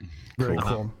that. Very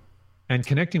cool. And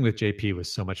connecting with JP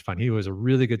was so much fun. He was a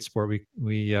really good sport.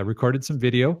 We recorded some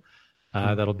video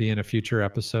that'll be in a future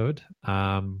episode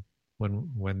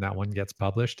when that one gets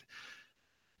published.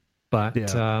 But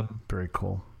very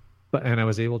cool. And I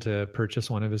was able to purchase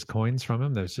one of his coins from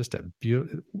him. That was just a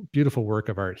beautiful work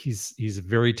of art. He's a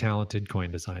very talented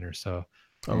coin designer. So,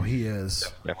 he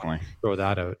is definitely throw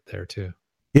that out there too.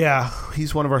 Yeah,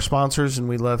 he's one of our sponsors, and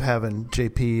we love having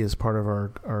JP as part of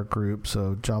our group.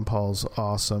 So John Paul's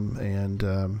awesome, and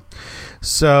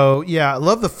I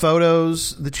love the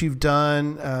photos that you've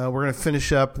done. We're going to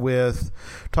finish up with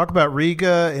talk about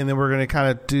Riga, and then we're going to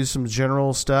kind of do some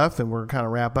general stuff, and we're kind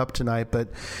of wrap up tonight. But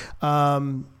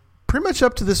pretty much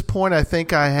up to this point, I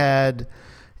think I had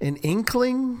an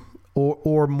inkling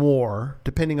or more,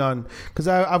 depending on, because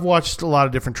I've watched a lot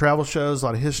of different travel shows, a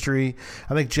lot of history.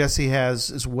 I think Jesse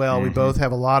has as well. We both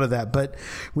have a lot of that. But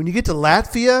when you get to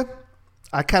Latvia,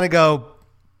 I kind of go,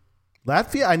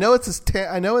 Latvia. I know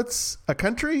it's a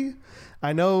country.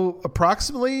 I know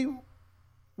approximately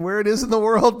where it is in the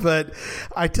world, but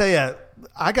I tell you,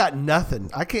 I got nothing.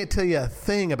 I can't tell you a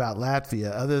thing about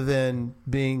Latvia other than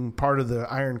being part of the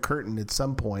Iron Curtain at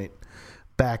some point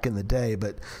back in the day.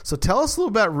 But so tell us a little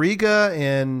about Riga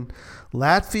and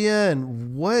Latvia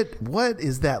and what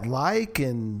is that like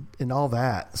and all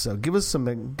that. So give us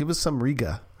some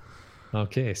Riga.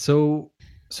 Okay. So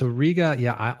Riga,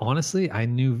 I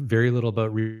knew very little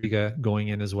about Riga going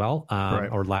in as well,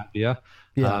 or Latvia.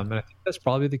 Yeah. And I think that's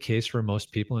probably the case for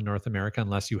most people in North America,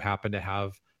 unless you happen to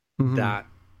have that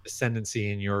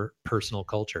ascendancy in your personal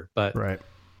culture. But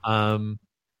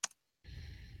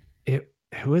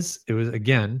it was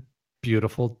again,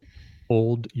 beautiful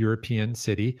old European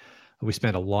city. We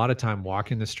spent a lot of time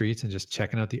walking the streets and just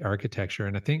checking out the architecture.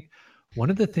 And I think one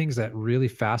of the things that really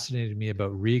fascinated me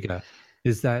about Riga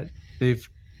is that they've,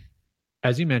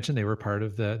 as you mentioned, they were part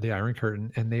of the Iron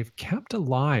Curtain, and they've kept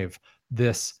alive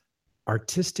this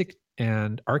artistic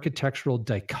and architectural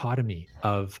dichotomy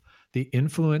of the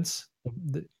influence,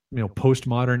 the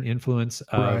postmodern influence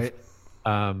of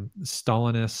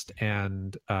Stalinist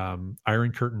and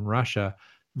Iron Curtain Russia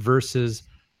versus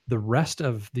the rest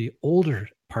of the older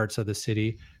parts of the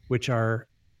city, which are,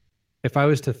 if I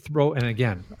was to throw, and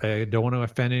again, I don't want to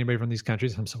offend anybody from these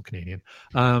countries. I'm so Canadian,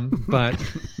 but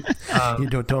you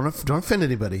don't offend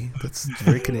anybody. That's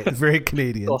very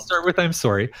Canadian. I'll start with I'm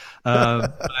sorry,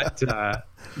 but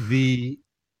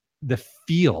the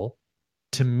feel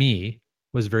to me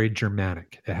was very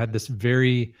Germanic. It had this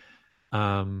very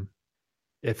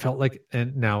it felt like,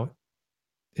 and now,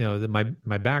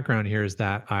 my background here is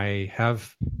that I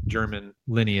have German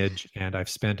lineage and I've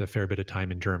spent a fair bit of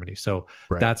time in Germany. So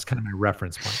that's kind of my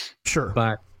reference point. Sure.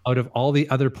 But out of all the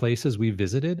other places we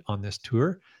visited on this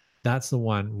tour, that's the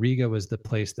one. Riga was the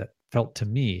place that felt to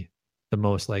me the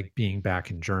most like being back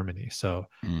in Germany. So,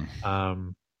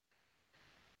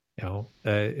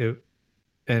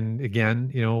 and again,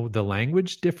 the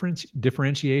language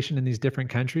differentiation in these different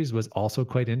countries was also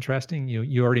quite interesting.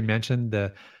 You already mentioned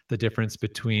the difference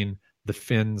between the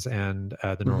Finns and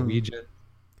the Norwegian,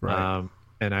 and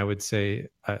I would say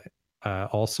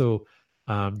also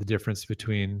the difference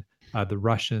between the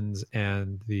Russians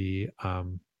and the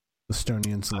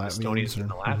Estonians and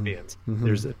the Latvians.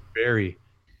 There's a very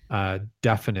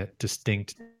definite,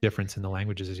 distinct difference in the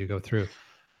languages as you go through.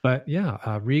 But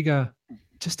Riga,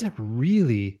 just a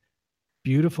really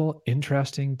beautiful,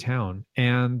 interesting town.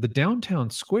 And the downtown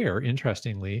square,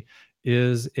 interestingly,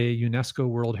 is a UNESCO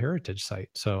World Heritage Site.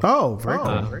 So, very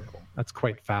cool. That's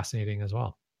quite fascinating as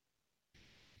well.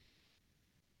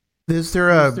 Is there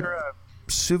a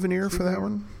souvenir for that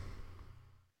one?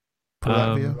 For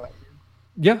Latvia?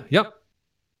 Yeah. Yep.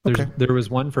 Okay. There was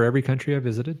one for every country I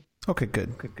visited. Okay,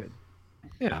 good.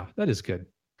 Yeah, that is good.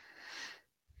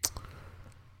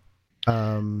 Go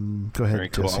ahead. Very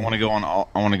cool. Jesse. I want to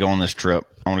go on this trip.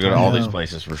 I want to go to all these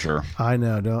places for sure. I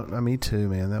know. Me too,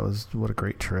 man. That was what a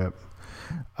great trip.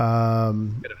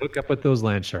 Gotta hook up with those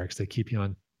land sharks. They keep you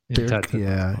in touch.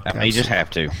 Yeah, I may just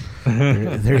have to.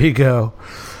 there you go.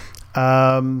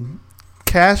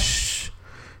 Cash.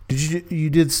 You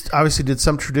obviously did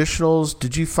some traditionals.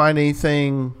 Did you find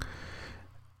anything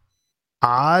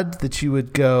odd that you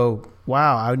would go,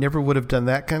 wow, I never would have done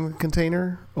that kind of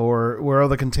container? Or where are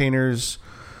the containers?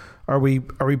 Are we?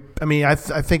 I mean, I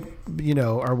think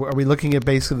are we looking at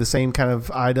basically the same kind of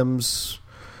items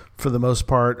for the most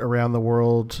part around the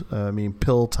world? I mean,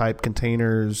 pill type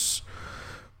containers,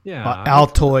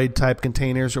 Altoid type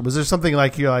containers, or was there something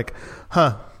like you're like,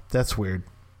 huh, that's weird?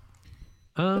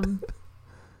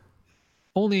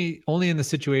 Only in the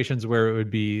situations where it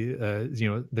would be,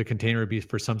 the container would be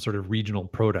for some sort of regional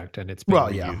product, and it's being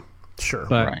reviewed. Sure.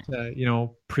 But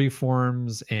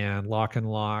preforms and lock and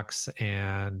locks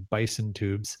and bison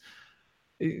tubes.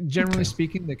 Generally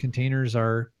speaking, the containers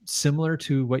are similar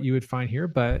to what you would find here,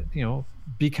 but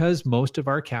because most of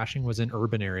our caching was in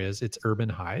urban areas, it's urban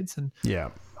hides, and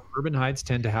urban hides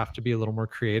tend to have to be a little more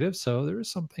creative. So there were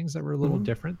some things that were a little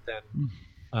different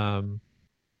than.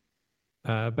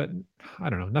 But I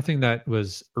don't know, nothing that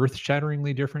was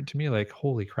earth-shatteringly different to me. Like,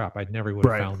 holy crap, I never would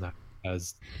have found that,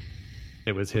 as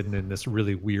it was hidden in this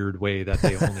really weird way that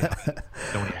they only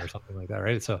donate or something like that,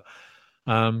 right? So,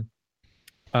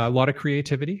 a lot of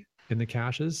creativity in the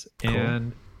caches,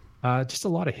 and just a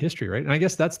lot of history, right? And I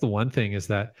guess that's the one thing, is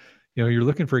that you're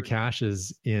looking for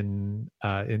caches in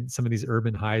some of these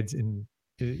urban hides in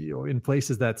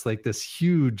places that's like this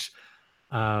huge.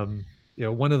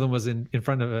 One of them was in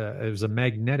front of it was a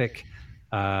magnetic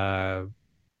on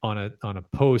a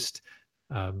post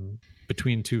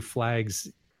between two flags.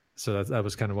 So that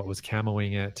was kind of what was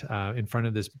camoing it in front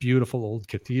of this beautiful old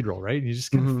cathedral, right? And you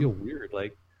just kind of feel weird,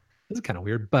 like, this is kind of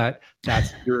weird, but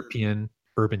that's European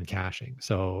urban caching.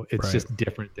 So it's just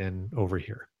different than over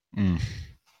here.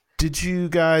 Did you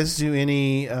guys do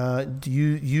any? Did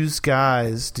you use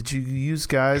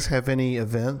guys have any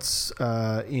events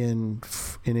in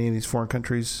any of these foreign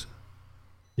countries?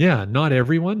 Yeah, not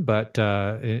everyone, but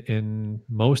in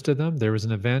most of them, there was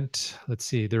an event. Let's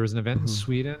see, there was an event in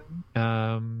Sweden.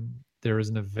 There was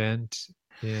an event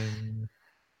in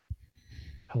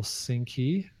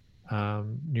Helsinki,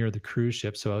 near the cruise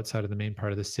ship, so outside of the main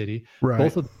part of the city. Right.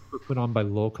 Both of them were put on by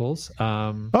locals.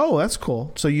 Oh, that's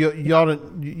cool. So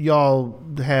y'all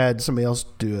had somebody else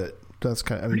do it. That's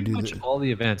kind of, pretty much all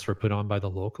the events were put on by the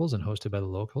locals and hosted by the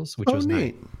locals, which was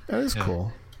neat. nice. That is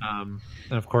cool. And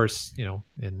of course,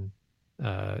 in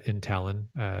Tallinn,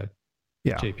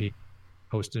 JP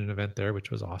hosted an event there,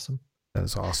 which was awesome. That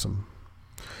is awesome.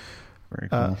 Very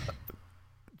cool.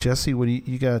 Jesse, what do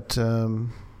you got?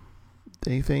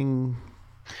 Any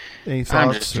thoughts?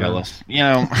 I'm just jealous.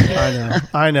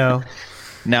 I know.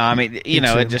 No, I mean,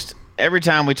 it just, every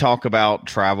time we talk about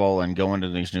travel and going to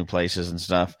these new places and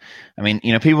stuff, I mean,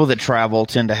 people that travel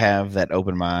tend to have that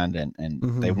open mind, and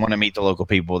they want to meet the local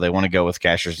people. They want to go with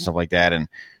cachers and stuff like that. And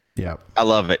I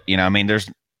love it. I mean, there's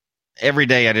every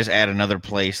day I just add another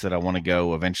place that I want to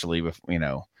go eventually with,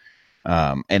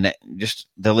 and just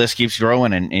the list keeps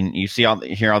growing, and you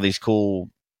hear all these cool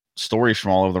stories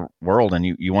from all over the world, and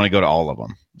you want to go to all of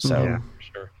them. So for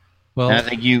sure. Well, and I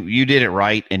think you did it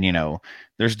right, and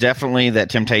there's definitely that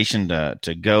temptation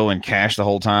to go and cache the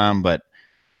whole time, but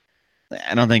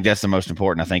I don't think that's the most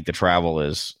important. I think the travel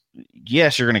is,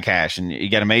 yes, you're going to cache, and you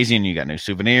got amazing, you got new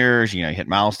souvenirs, you hit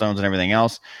milestones and everything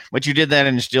else, but you did that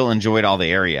and still enjoyed all the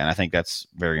area, and I think that's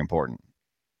very important.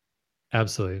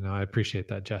 Absolutely. No, I appreciate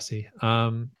that, Jesse.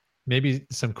 Maybe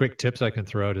some quick tips I can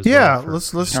throw out as well.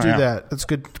 Let's do that. That's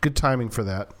good timing for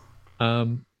that.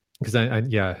 Because I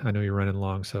know you're running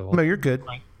long, so no, you're good.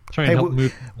 Try and help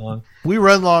move along. We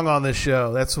run long on this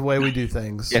show. That's the way we do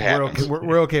things.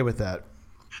 We're okay with that.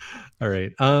 All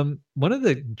right. One of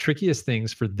the trickiest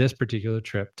things for this particular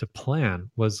trip to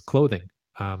plan was clothing.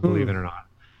 Believe it or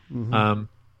not.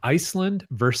 Iceland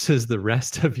versus the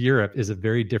rest of Europe is a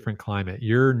very different climate.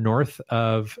 You're north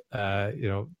of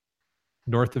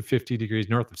north of 50 degrees,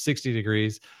 north of 60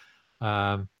 degrees.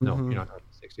 No, you're not north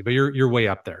of 60, but you're way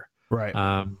up there.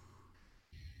 Right.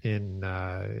 In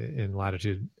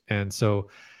latitude. And so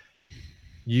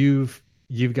you've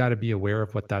got to be aware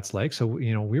of what that's like. So,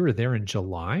 we were there in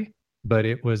July, but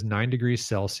it was 9 degrees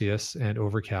Celsius and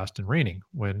overcast and raining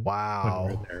when we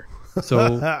were there.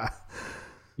 So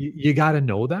you got to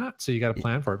know that. So you got to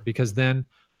plan for it, because then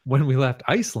when we left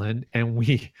Iceland and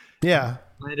we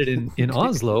landed in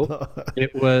Oslo,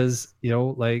 it was,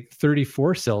 like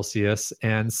 34 Celsius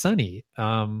and sunny.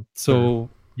 So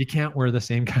you can't wear the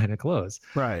same kind of clothes.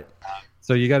 Right.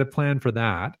 So you got to plan for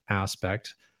that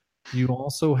aspect. You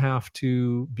also have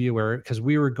to be aware, because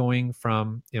we were going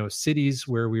from, cities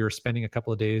where we were spending a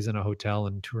couple of days in a hotel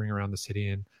and touring around the city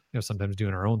and, sometimes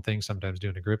doing our own thing, sometimes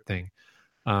doing a group thing,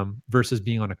 versus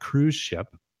being on a cruise ship.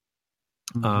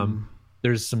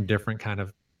 There's some different kind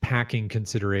of packing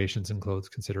considerations and clothes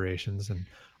considerations. And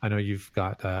I know you've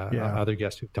got other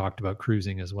guests who've talked about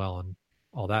cruising as well and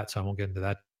all that. So I won't get into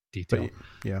that detail.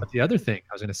 But the other thing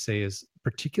I was going to say is,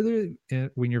 particularly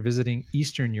when you're visiting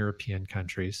Eastern European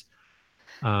countries,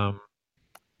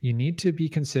 you need to be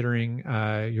considering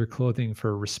your clothing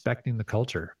for respecting the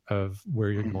culture of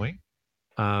where you're going.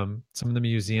 Some of the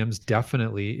museums,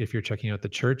 definitely, if you're checking out the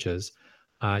churches,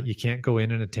 you can't go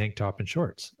in a tank top and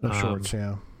shorts. Shorts,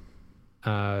 yeah.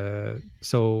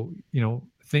 So,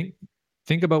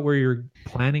 think about where you're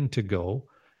planning to go,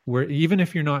 where even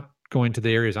if you're not going to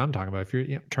the areas I'm talking about, if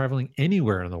you're traveling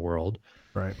anywhere in the world,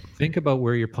 right? Think about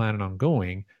where you're planning on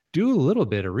going, do a little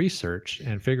bit of research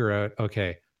and figure out,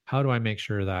 okay, how do I make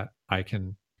sure that I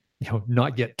can,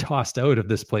 not get tossed out of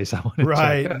this place I want to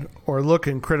check out? Or look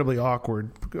incredibly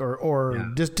awkward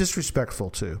or just disrespectful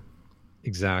too.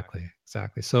 Exactly.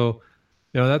 So,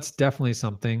 that's definitely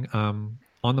something.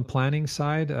 On the planning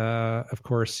side, of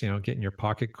course, getting your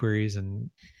pocket queries and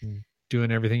doing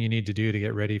everything you need to do to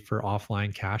get ready for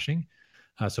offline caching.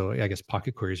 So I guess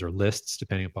pocket queries or lists,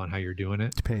 depending upon how you're doing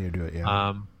it. Depending on how you do it,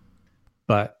 yeah.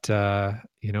 But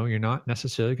you're not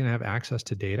necessarily going to have access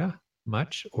to data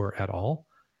much or at all,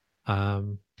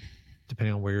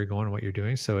 depending on where you're going and what you're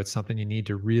doing. So it's something you need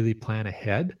to really plan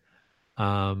ahead.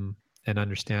 And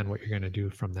understand what you're going to do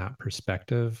from that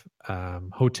perspective.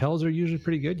 Hotels are usually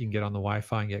pretty good. You can get on the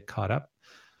Wi-Fi and get caught up.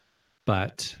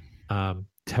 But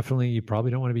definitely, you probably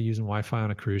don't want to be using Wi-Fi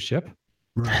on a cruise ship.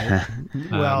 Right.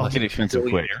 Well, it's expensive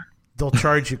quick. They'll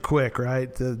charge you quick,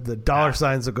 right? The dollar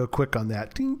signs will go quick on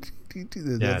that. Ding, ding,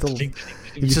 ding, ding.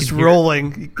 It's just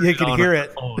rolling. You can hear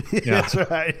it. Yeah. That's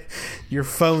right. Your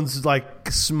phone's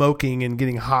like smoking and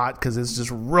getting hot because it's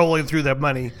just rolling through that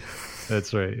money.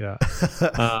 That's right. Yeah.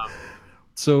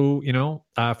 So,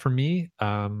 for me,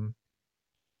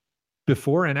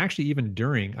 before and actually even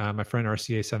during, my friend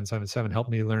RCA777 helped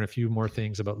me learn a few more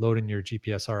things about loading your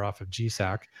GPSR off of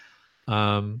GSAC.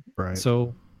 Right.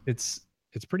 So it's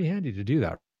pretty handy to do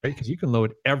that, right? Because you can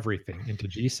load everything into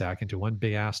GSAC, into one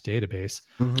big ass database,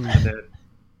 and then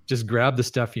just grab the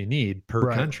stuff you need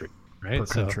per country, right? Per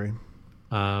country.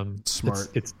 Smart.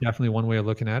 It's definitely one way of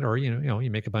looking at it. Or,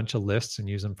 you make a bunch of lists and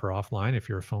use them for offline if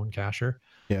you're a phone cacher.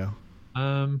 Yeah.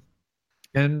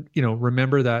 And,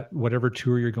 remember that whatever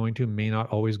tour you're going to may not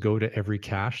always go to every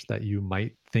cache that you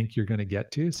might think you're going to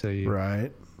get to. So you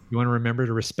want to remember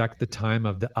to respect the time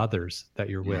of the others that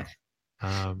you're with.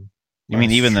 You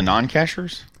mean even the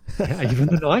non-cachers? Yeah, even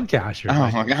the non-cachers. Oh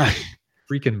my God.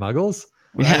 Freaking muggles.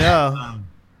 I know.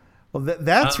 Well,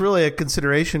 that's really a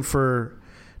consideration for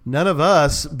none of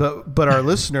us, but our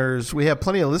listeners. We have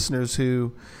plenty of listeners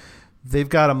who they've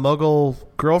got a Muggle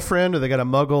girlfriend, or they got a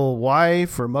Muggle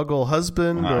wife, or Muggle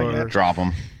husband, or drop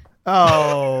them.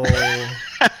 Oh,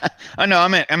 I know. I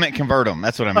meant convert them.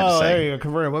 That's what I meant to say. There you go,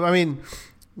 convert them. Well, I mean,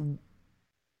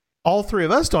 all three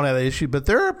of us don't have that issue, but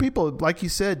there are people, like you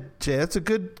said, Jay. That's a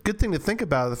good thing to think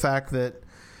about. The fact that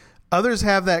others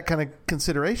have that kind of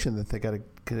consideration that they got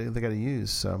to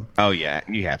use. So. Oh yeah,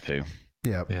 you have to.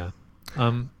 Yeah. Yeah.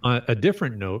 On a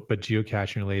different note, but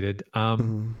geocaching related,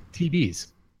 TBs.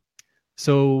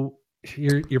 So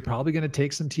you're probably going to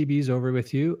take some TBs over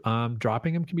with you.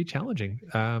 Dropping them can be challenging.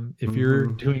 If you're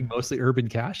doing mostly urban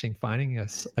caching, finding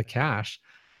a cache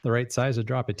the right size to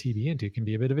drop a TB into can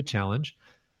be a bit of a challenge.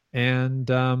 And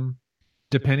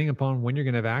depending upon when you're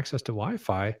going to have access to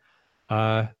Wi-Fi,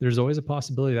 there's always a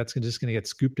possibility that's just going to get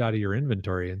scooped out of your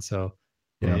inventory. And so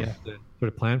you have to put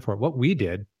a plan for it. What we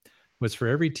did was, for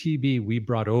every TB we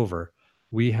brought over,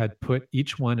 we had put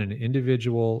each one in an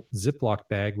individual Ziploc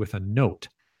bag with a note.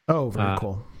 Oh, very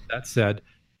cool. That said,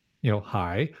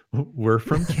 hi, we're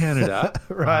from Canada.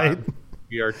 Right.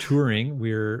 We are touring.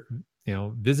 We're,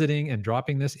 visiting and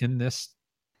dropping this in this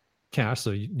cache.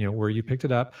 So, where you picked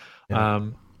it up. Yeah.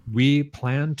 We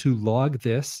plan to log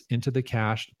this into the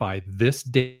cache by this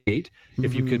date.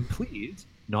 If you could please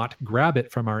not grab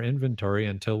it from our inventory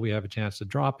until we have a chance to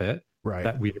drop it,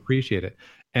 that we'd appreciate it.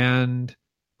 And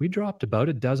we dropped about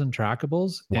a dozen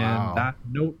trackables, and that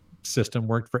note system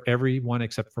worked for every one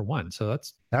except for one. So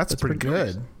that's pretty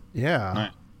good. Nice. Yeah.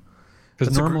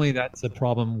 Because normally that's a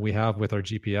problem we have with our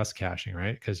GPS caching,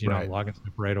 right? Because you're not Right. logging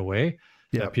stuff right away.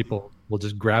 Yep. That people will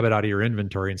just grab it out of your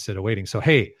inventory instead of waiting. So,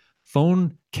 hey,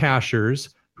 phone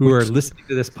cachers who are listening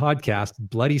to this podcast,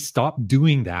 bloody stop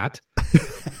doing that.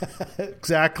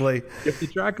 Exactly. If the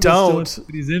trackable Don't. still in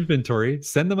somebody's inventory,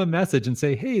 send them a message and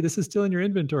say, hey, this is still in your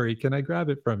inventory. Can I grab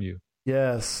it from you?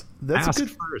 Yes, that's Ask a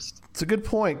good. first. It's a good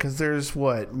point because there's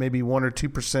maybe 1 or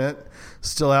 2%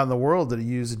 still out in the world that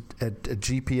use a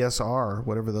GPSR,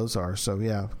 whatever those are. So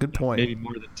yeah, good point. Maybe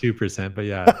more than 2%, but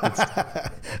yeah.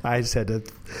 I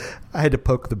had to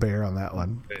poke the bear on that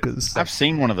one because I've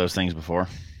seen one of those things before.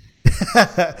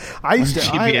 I used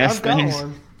to. I've got things.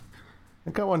 one.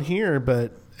 I've got one here,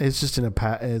 but it's just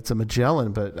it's a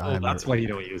Magellan. But that's why you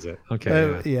don't use it.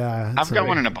 Okay. yeah, I've got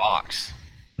one in a box.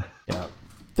 Yeah,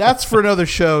 that's for another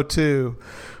show too.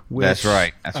 Which, That's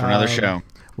right. That's for another show.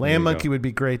 Land Monkey would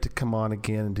be great to come on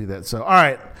again and do that. So, all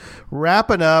right,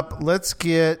 wrapping up. Let's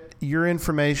get your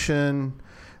information.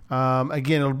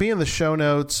 Again, it'll be in the show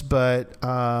notes, but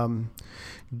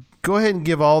go ahead and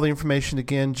give all the information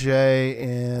again, Jay.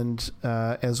 And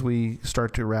as we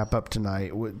start to wrap up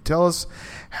tonight, tell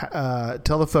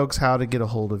the folks how to get a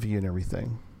hold of you and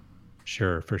everything.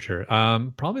 Sure, for sure.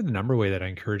 Probably the number way that I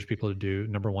encourage people to do,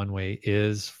 number one way,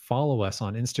 is follow us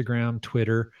on Instagram,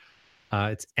 Twitter.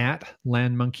 It's at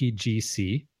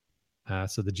LandMonkeyGC.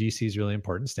 So the GC is really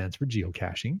important. Stands for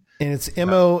geocaching. And it's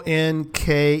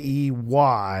MONKEY,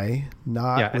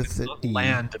 not Yeah, and with it's the not E.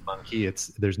 Land Monkey.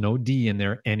 There's no D in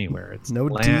there anywhere. It's No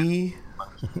Land D.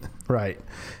 Right.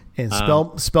 And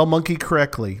spell monkey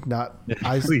correctly.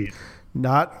 Please.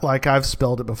 Not like I've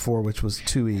spelled it before, which was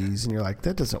 2 E's, and you're like,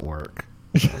 that doesn't work.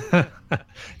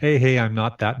 hey, I'm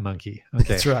not that monkey. Okay.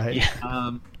 That's right.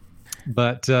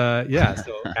 But yeah,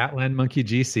 so at Land Monkey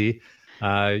GC,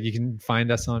 you can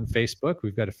find us on Facebook.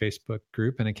 We've got a Facebook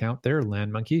group and account there,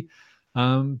 Land Monkey.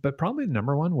 But probably the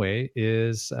number one way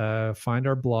is find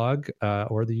our blog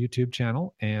or the YouTube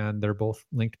channel, and they're both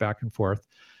linked back and forth.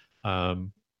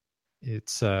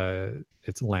 It's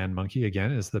Land Monkey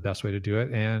again is the best way to do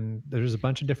it, and there's a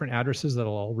bunch of different addresses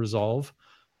that'll all resolve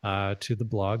to the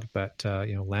blog. But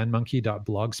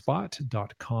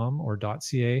landmonkey.blogspot.com or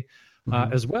 .ca,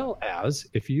 as well as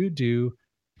if you do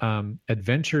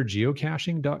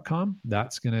adventuregeocaching.com,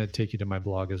 that's going to take you to my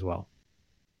blog as well.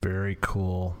 Very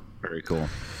cool. Very cool.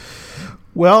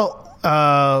 Well,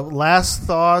 last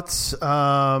thoughts.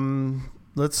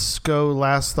 Let's go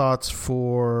last thoughts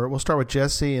we'll start with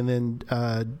Jesse, and then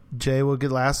Jay will get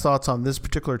last thoughts on this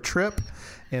particular trip,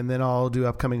 and then I'll do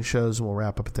upcoming shows, and we'll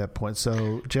wrap up at that point.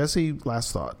 So, Jesse,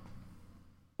 last thought.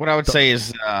 What I would say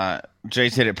is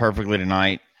Jay's hit it perfectly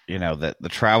tonight. You know, that the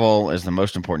travel is the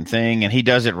most important thing, and he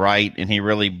does it right, and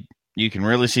you can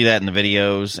really see that in the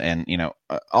videos, and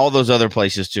all those other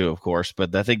places too, of course.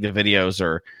 But I think the videos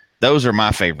are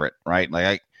my favorite, right?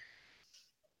 Like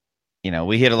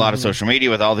we hit a lot of social media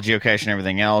with all the geocaching and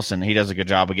everything else, and he does a good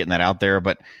job of getting that out there.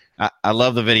 But I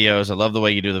love the videos. I love the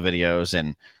way you do the videos,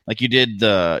 and like you did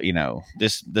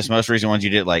this most recent ones you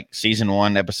did, like season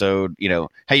 1 episode.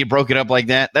 How you broke it up like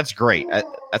that. That's great. I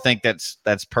think that's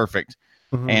perfect.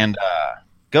 Mm-hmm. And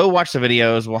go watch the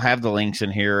videos. We'll have the links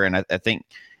in here, and I think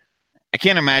I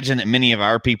can't imagine that many of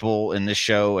our people in this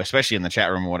show, especially in the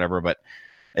chat room or whatever, but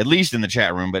at least in the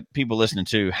chat room, but people listening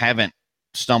to haven't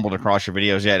stumbled across your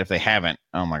videos yet. If they haven't,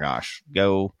 oh my gosh,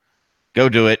 go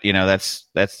do it.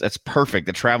 That's perfect.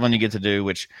 The traveling you get to do,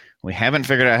 which we haven't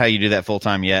figured out how you do that full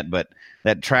time yet, but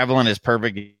that traveling is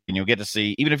perfect, and you'll get to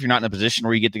see, even if you're not in a position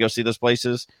where you get to go see those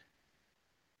places,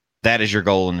 that is your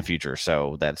goal in the future.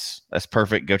 So that's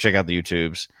perfect. Go check out the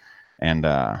YouTubes, and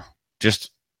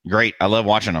just great. I love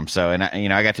watching them. So, and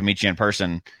I got to meet you in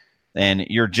person, and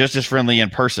you're just as friendly in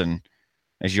person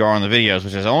as you are on the videos,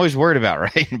 which I was always worried about,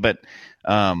 right? But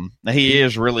he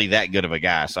is really that good of a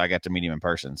guy. So I got to meet him in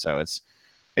person. So it's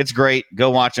great.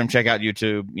 Go watch him. Check out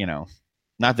YouTube.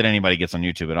 Not that anybody gets on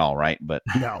YouTube at all, right? But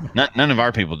No. none of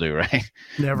our people do, right?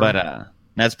 Never. But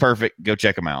that's perfect. Go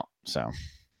check them out. So, all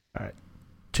right,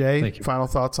 Jay, Thank you. final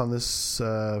thoughts on this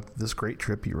great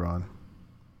trip you were on.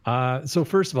 So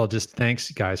first of all, just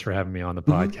thanks guys for having me on the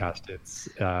podcast. It's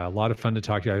a lot of fun to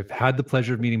talk to you. I've had the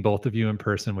pleasure of meeting both of you in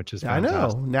person, which is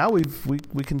fantastic. I know. Now we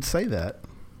can say that.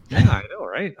 Yeah, I know,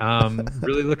 right?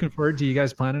 Really looking forward to you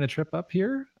guys planning a trip up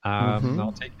here.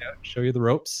 I'll take you out and show you the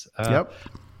ropes. Yep.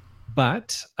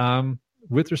 But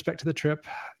with respect to the trip,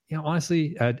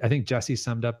 honestly, I think Jesse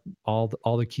summed up all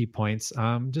the key points.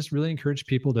 Just really encourage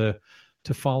people to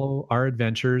follow our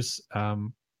adventures.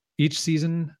 Each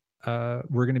season,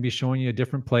 we're going to be showing you a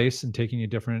different place and taking you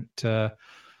different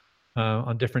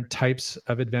on different types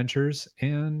of adventures.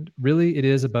 And really, it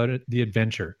is about it. The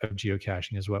adventure of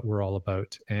geocaching is what we're all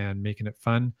about, and making it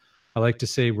fun. I like to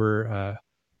say we're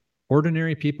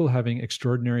ordinary people having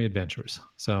extraordinary adventures.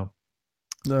 So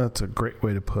that's a great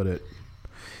way to put it.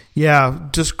 Yeah,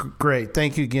 just great.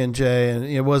 Thank you again, Jay. And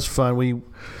it was fun. We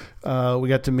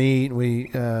got to meet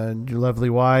your lovely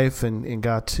wife and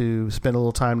got to spend a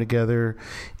little time together,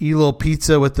 eat a little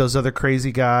pizza with those other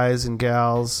crazy guys and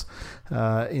gals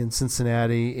in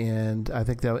Cincinnati, and I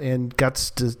think got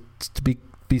to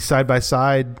be side by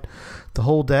side the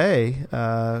whole day.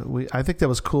 I think that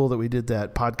was cool that we did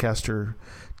that podcaster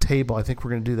table. I think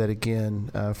we're going to do that again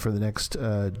for the next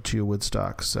Geo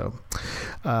Woodstock. So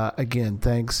again,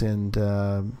 thanks, and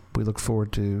we look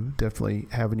forward to definitely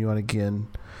having you on again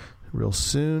real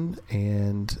soon.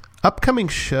 And upcoming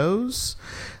shows,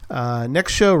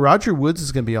 next show, Roger Woods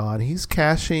is going to be on. He's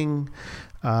caching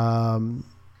from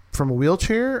a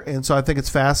wheelchair, and so I think it's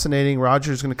fascinating.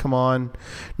 Roger's going to come on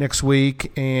next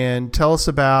week and tell us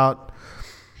about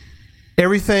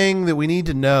everything that we need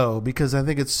to know, because I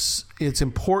think it's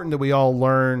important that we all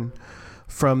learn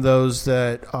from those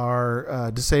that are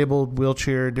disabled,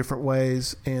 wheelchair, different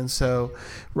ways. And so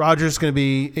Roger's going to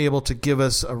be able to give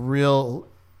us a real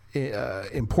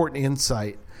important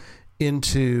insight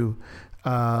into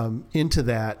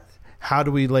that. How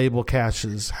do we label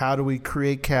caches? How do we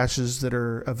create caches that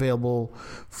are available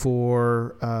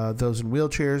for those in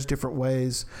wheelchairs, different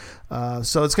ways?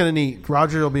 So it's going to neat.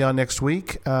 Roger will be on next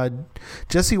week.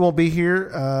 Jesse won't be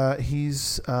here.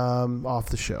 He's off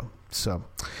the show. So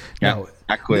yeah, no.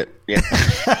 I quit. Yeah.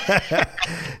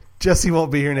 Jesse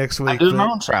won't be here next week. I'm doing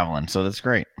my own traveling, so that's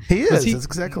great. He is. That's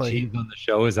exactly. He's on the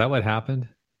show. Is that what happened?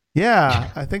 Yeah,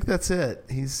 I think that's it.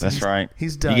 He's right.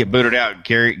 He's done. You get booted out.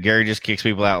 Gary just kicks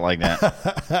people out like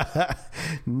that.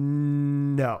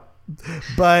 No.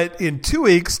 But in 2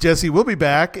 weeks, Jesse will be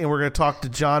back, and we're going to talk to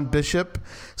John Bishop.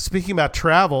 Speaking about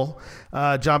travel,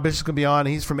 John Bishop's going to be on.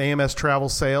 He's from AMS Travel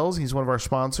Sales. He's one of our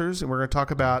sponsors, and we're going to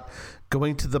talk about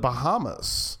going to the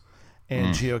Bahamas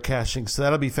and geocaching. So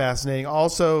that'll be fascinating.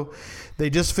 Also, they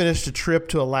just finished a trip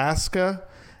to Alaska,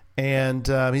 and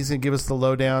he's going to give us the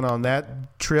lowdown on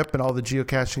that trip and all the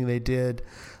geocaching they did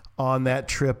on that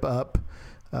trip up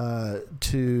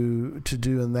to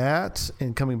doing that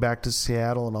and coming back to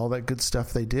Seattle and all that good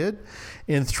stuff they did.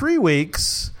 In 3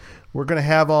 weeks, we're going to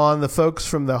have on the folks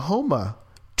from the HOMA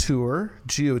tour,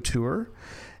 Geo Tour,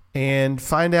 and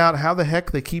find out how the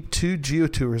heck they keep 2 Geo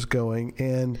Tours going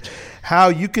and how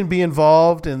you can be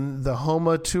involved in the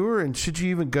HOMA tour. And should you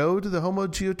even go to the HOMA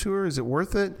Geo Tour? Is it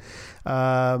worth it?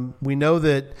 We know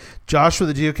that Joshua,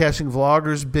 the geocaching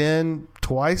vlogger's been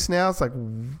twice now. It's like,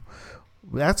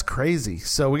 that's crazy.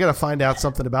 So we got to find out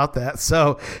something about that.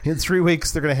 So in 3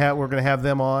 weeks, we're going to have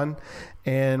them on,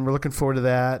 and we're looking forward to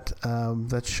that.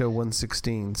 That's show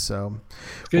 116. So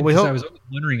good. Well, I was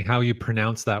wondering how you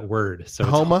pronounce that word. So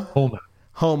HOMA. All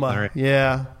right.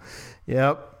 Yeah.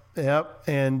 Yep.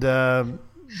 And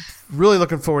really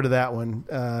looking forward to that one.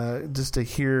 Just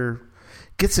to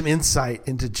get some insight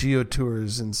into Geo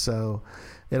Tours, and so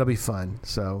it'll be fun.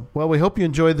 So, well, we hope you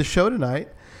enjoyed the show tonight.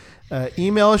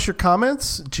 Email us your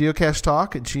comments,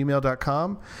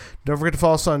 geocachetalk@gmail.com. Don't forget to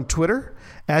follow us on Twitter,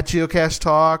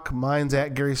 @geocachetalk. Mine's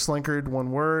 @Gary Slinkard,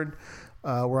 one word.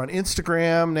 We're on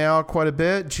Instagram now quite a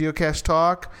bit, Geocache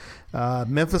Talk.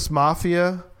 Memphis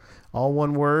Mafia, all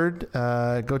one word.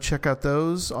 Go check out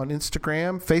those on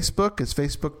Instagram. Facebook is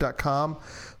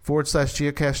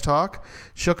facebook.com/Geocache Talk.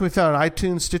 Show can be found on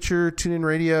iTunes, Stitcher, TuneIn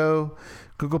Radio,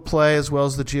 Google Play, as well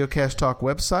as the Geocache Talk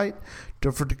website.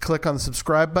 Don't forget to click on the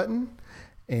subscribe button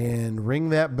and ring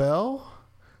that bell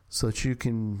so that you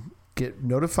can get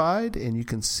notified and you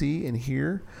can see and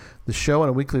hear the show on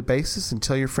a weekly basis, and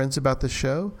tell your friends about the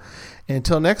show. And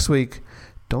until next week,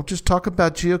 don't just talk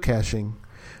about geocaching.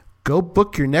 Go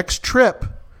book your next trip,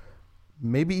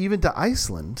 maybe even to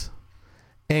Iceland,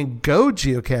 and go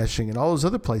geocaching in all those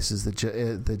other places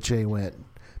that Jay went.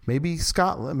 Maybe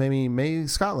Scotland,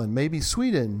 maybe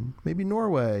Sweden, maybe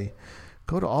Norway.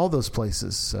 Go to all those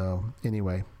places. So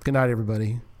anyway, good night,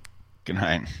 everybody. Good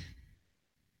night.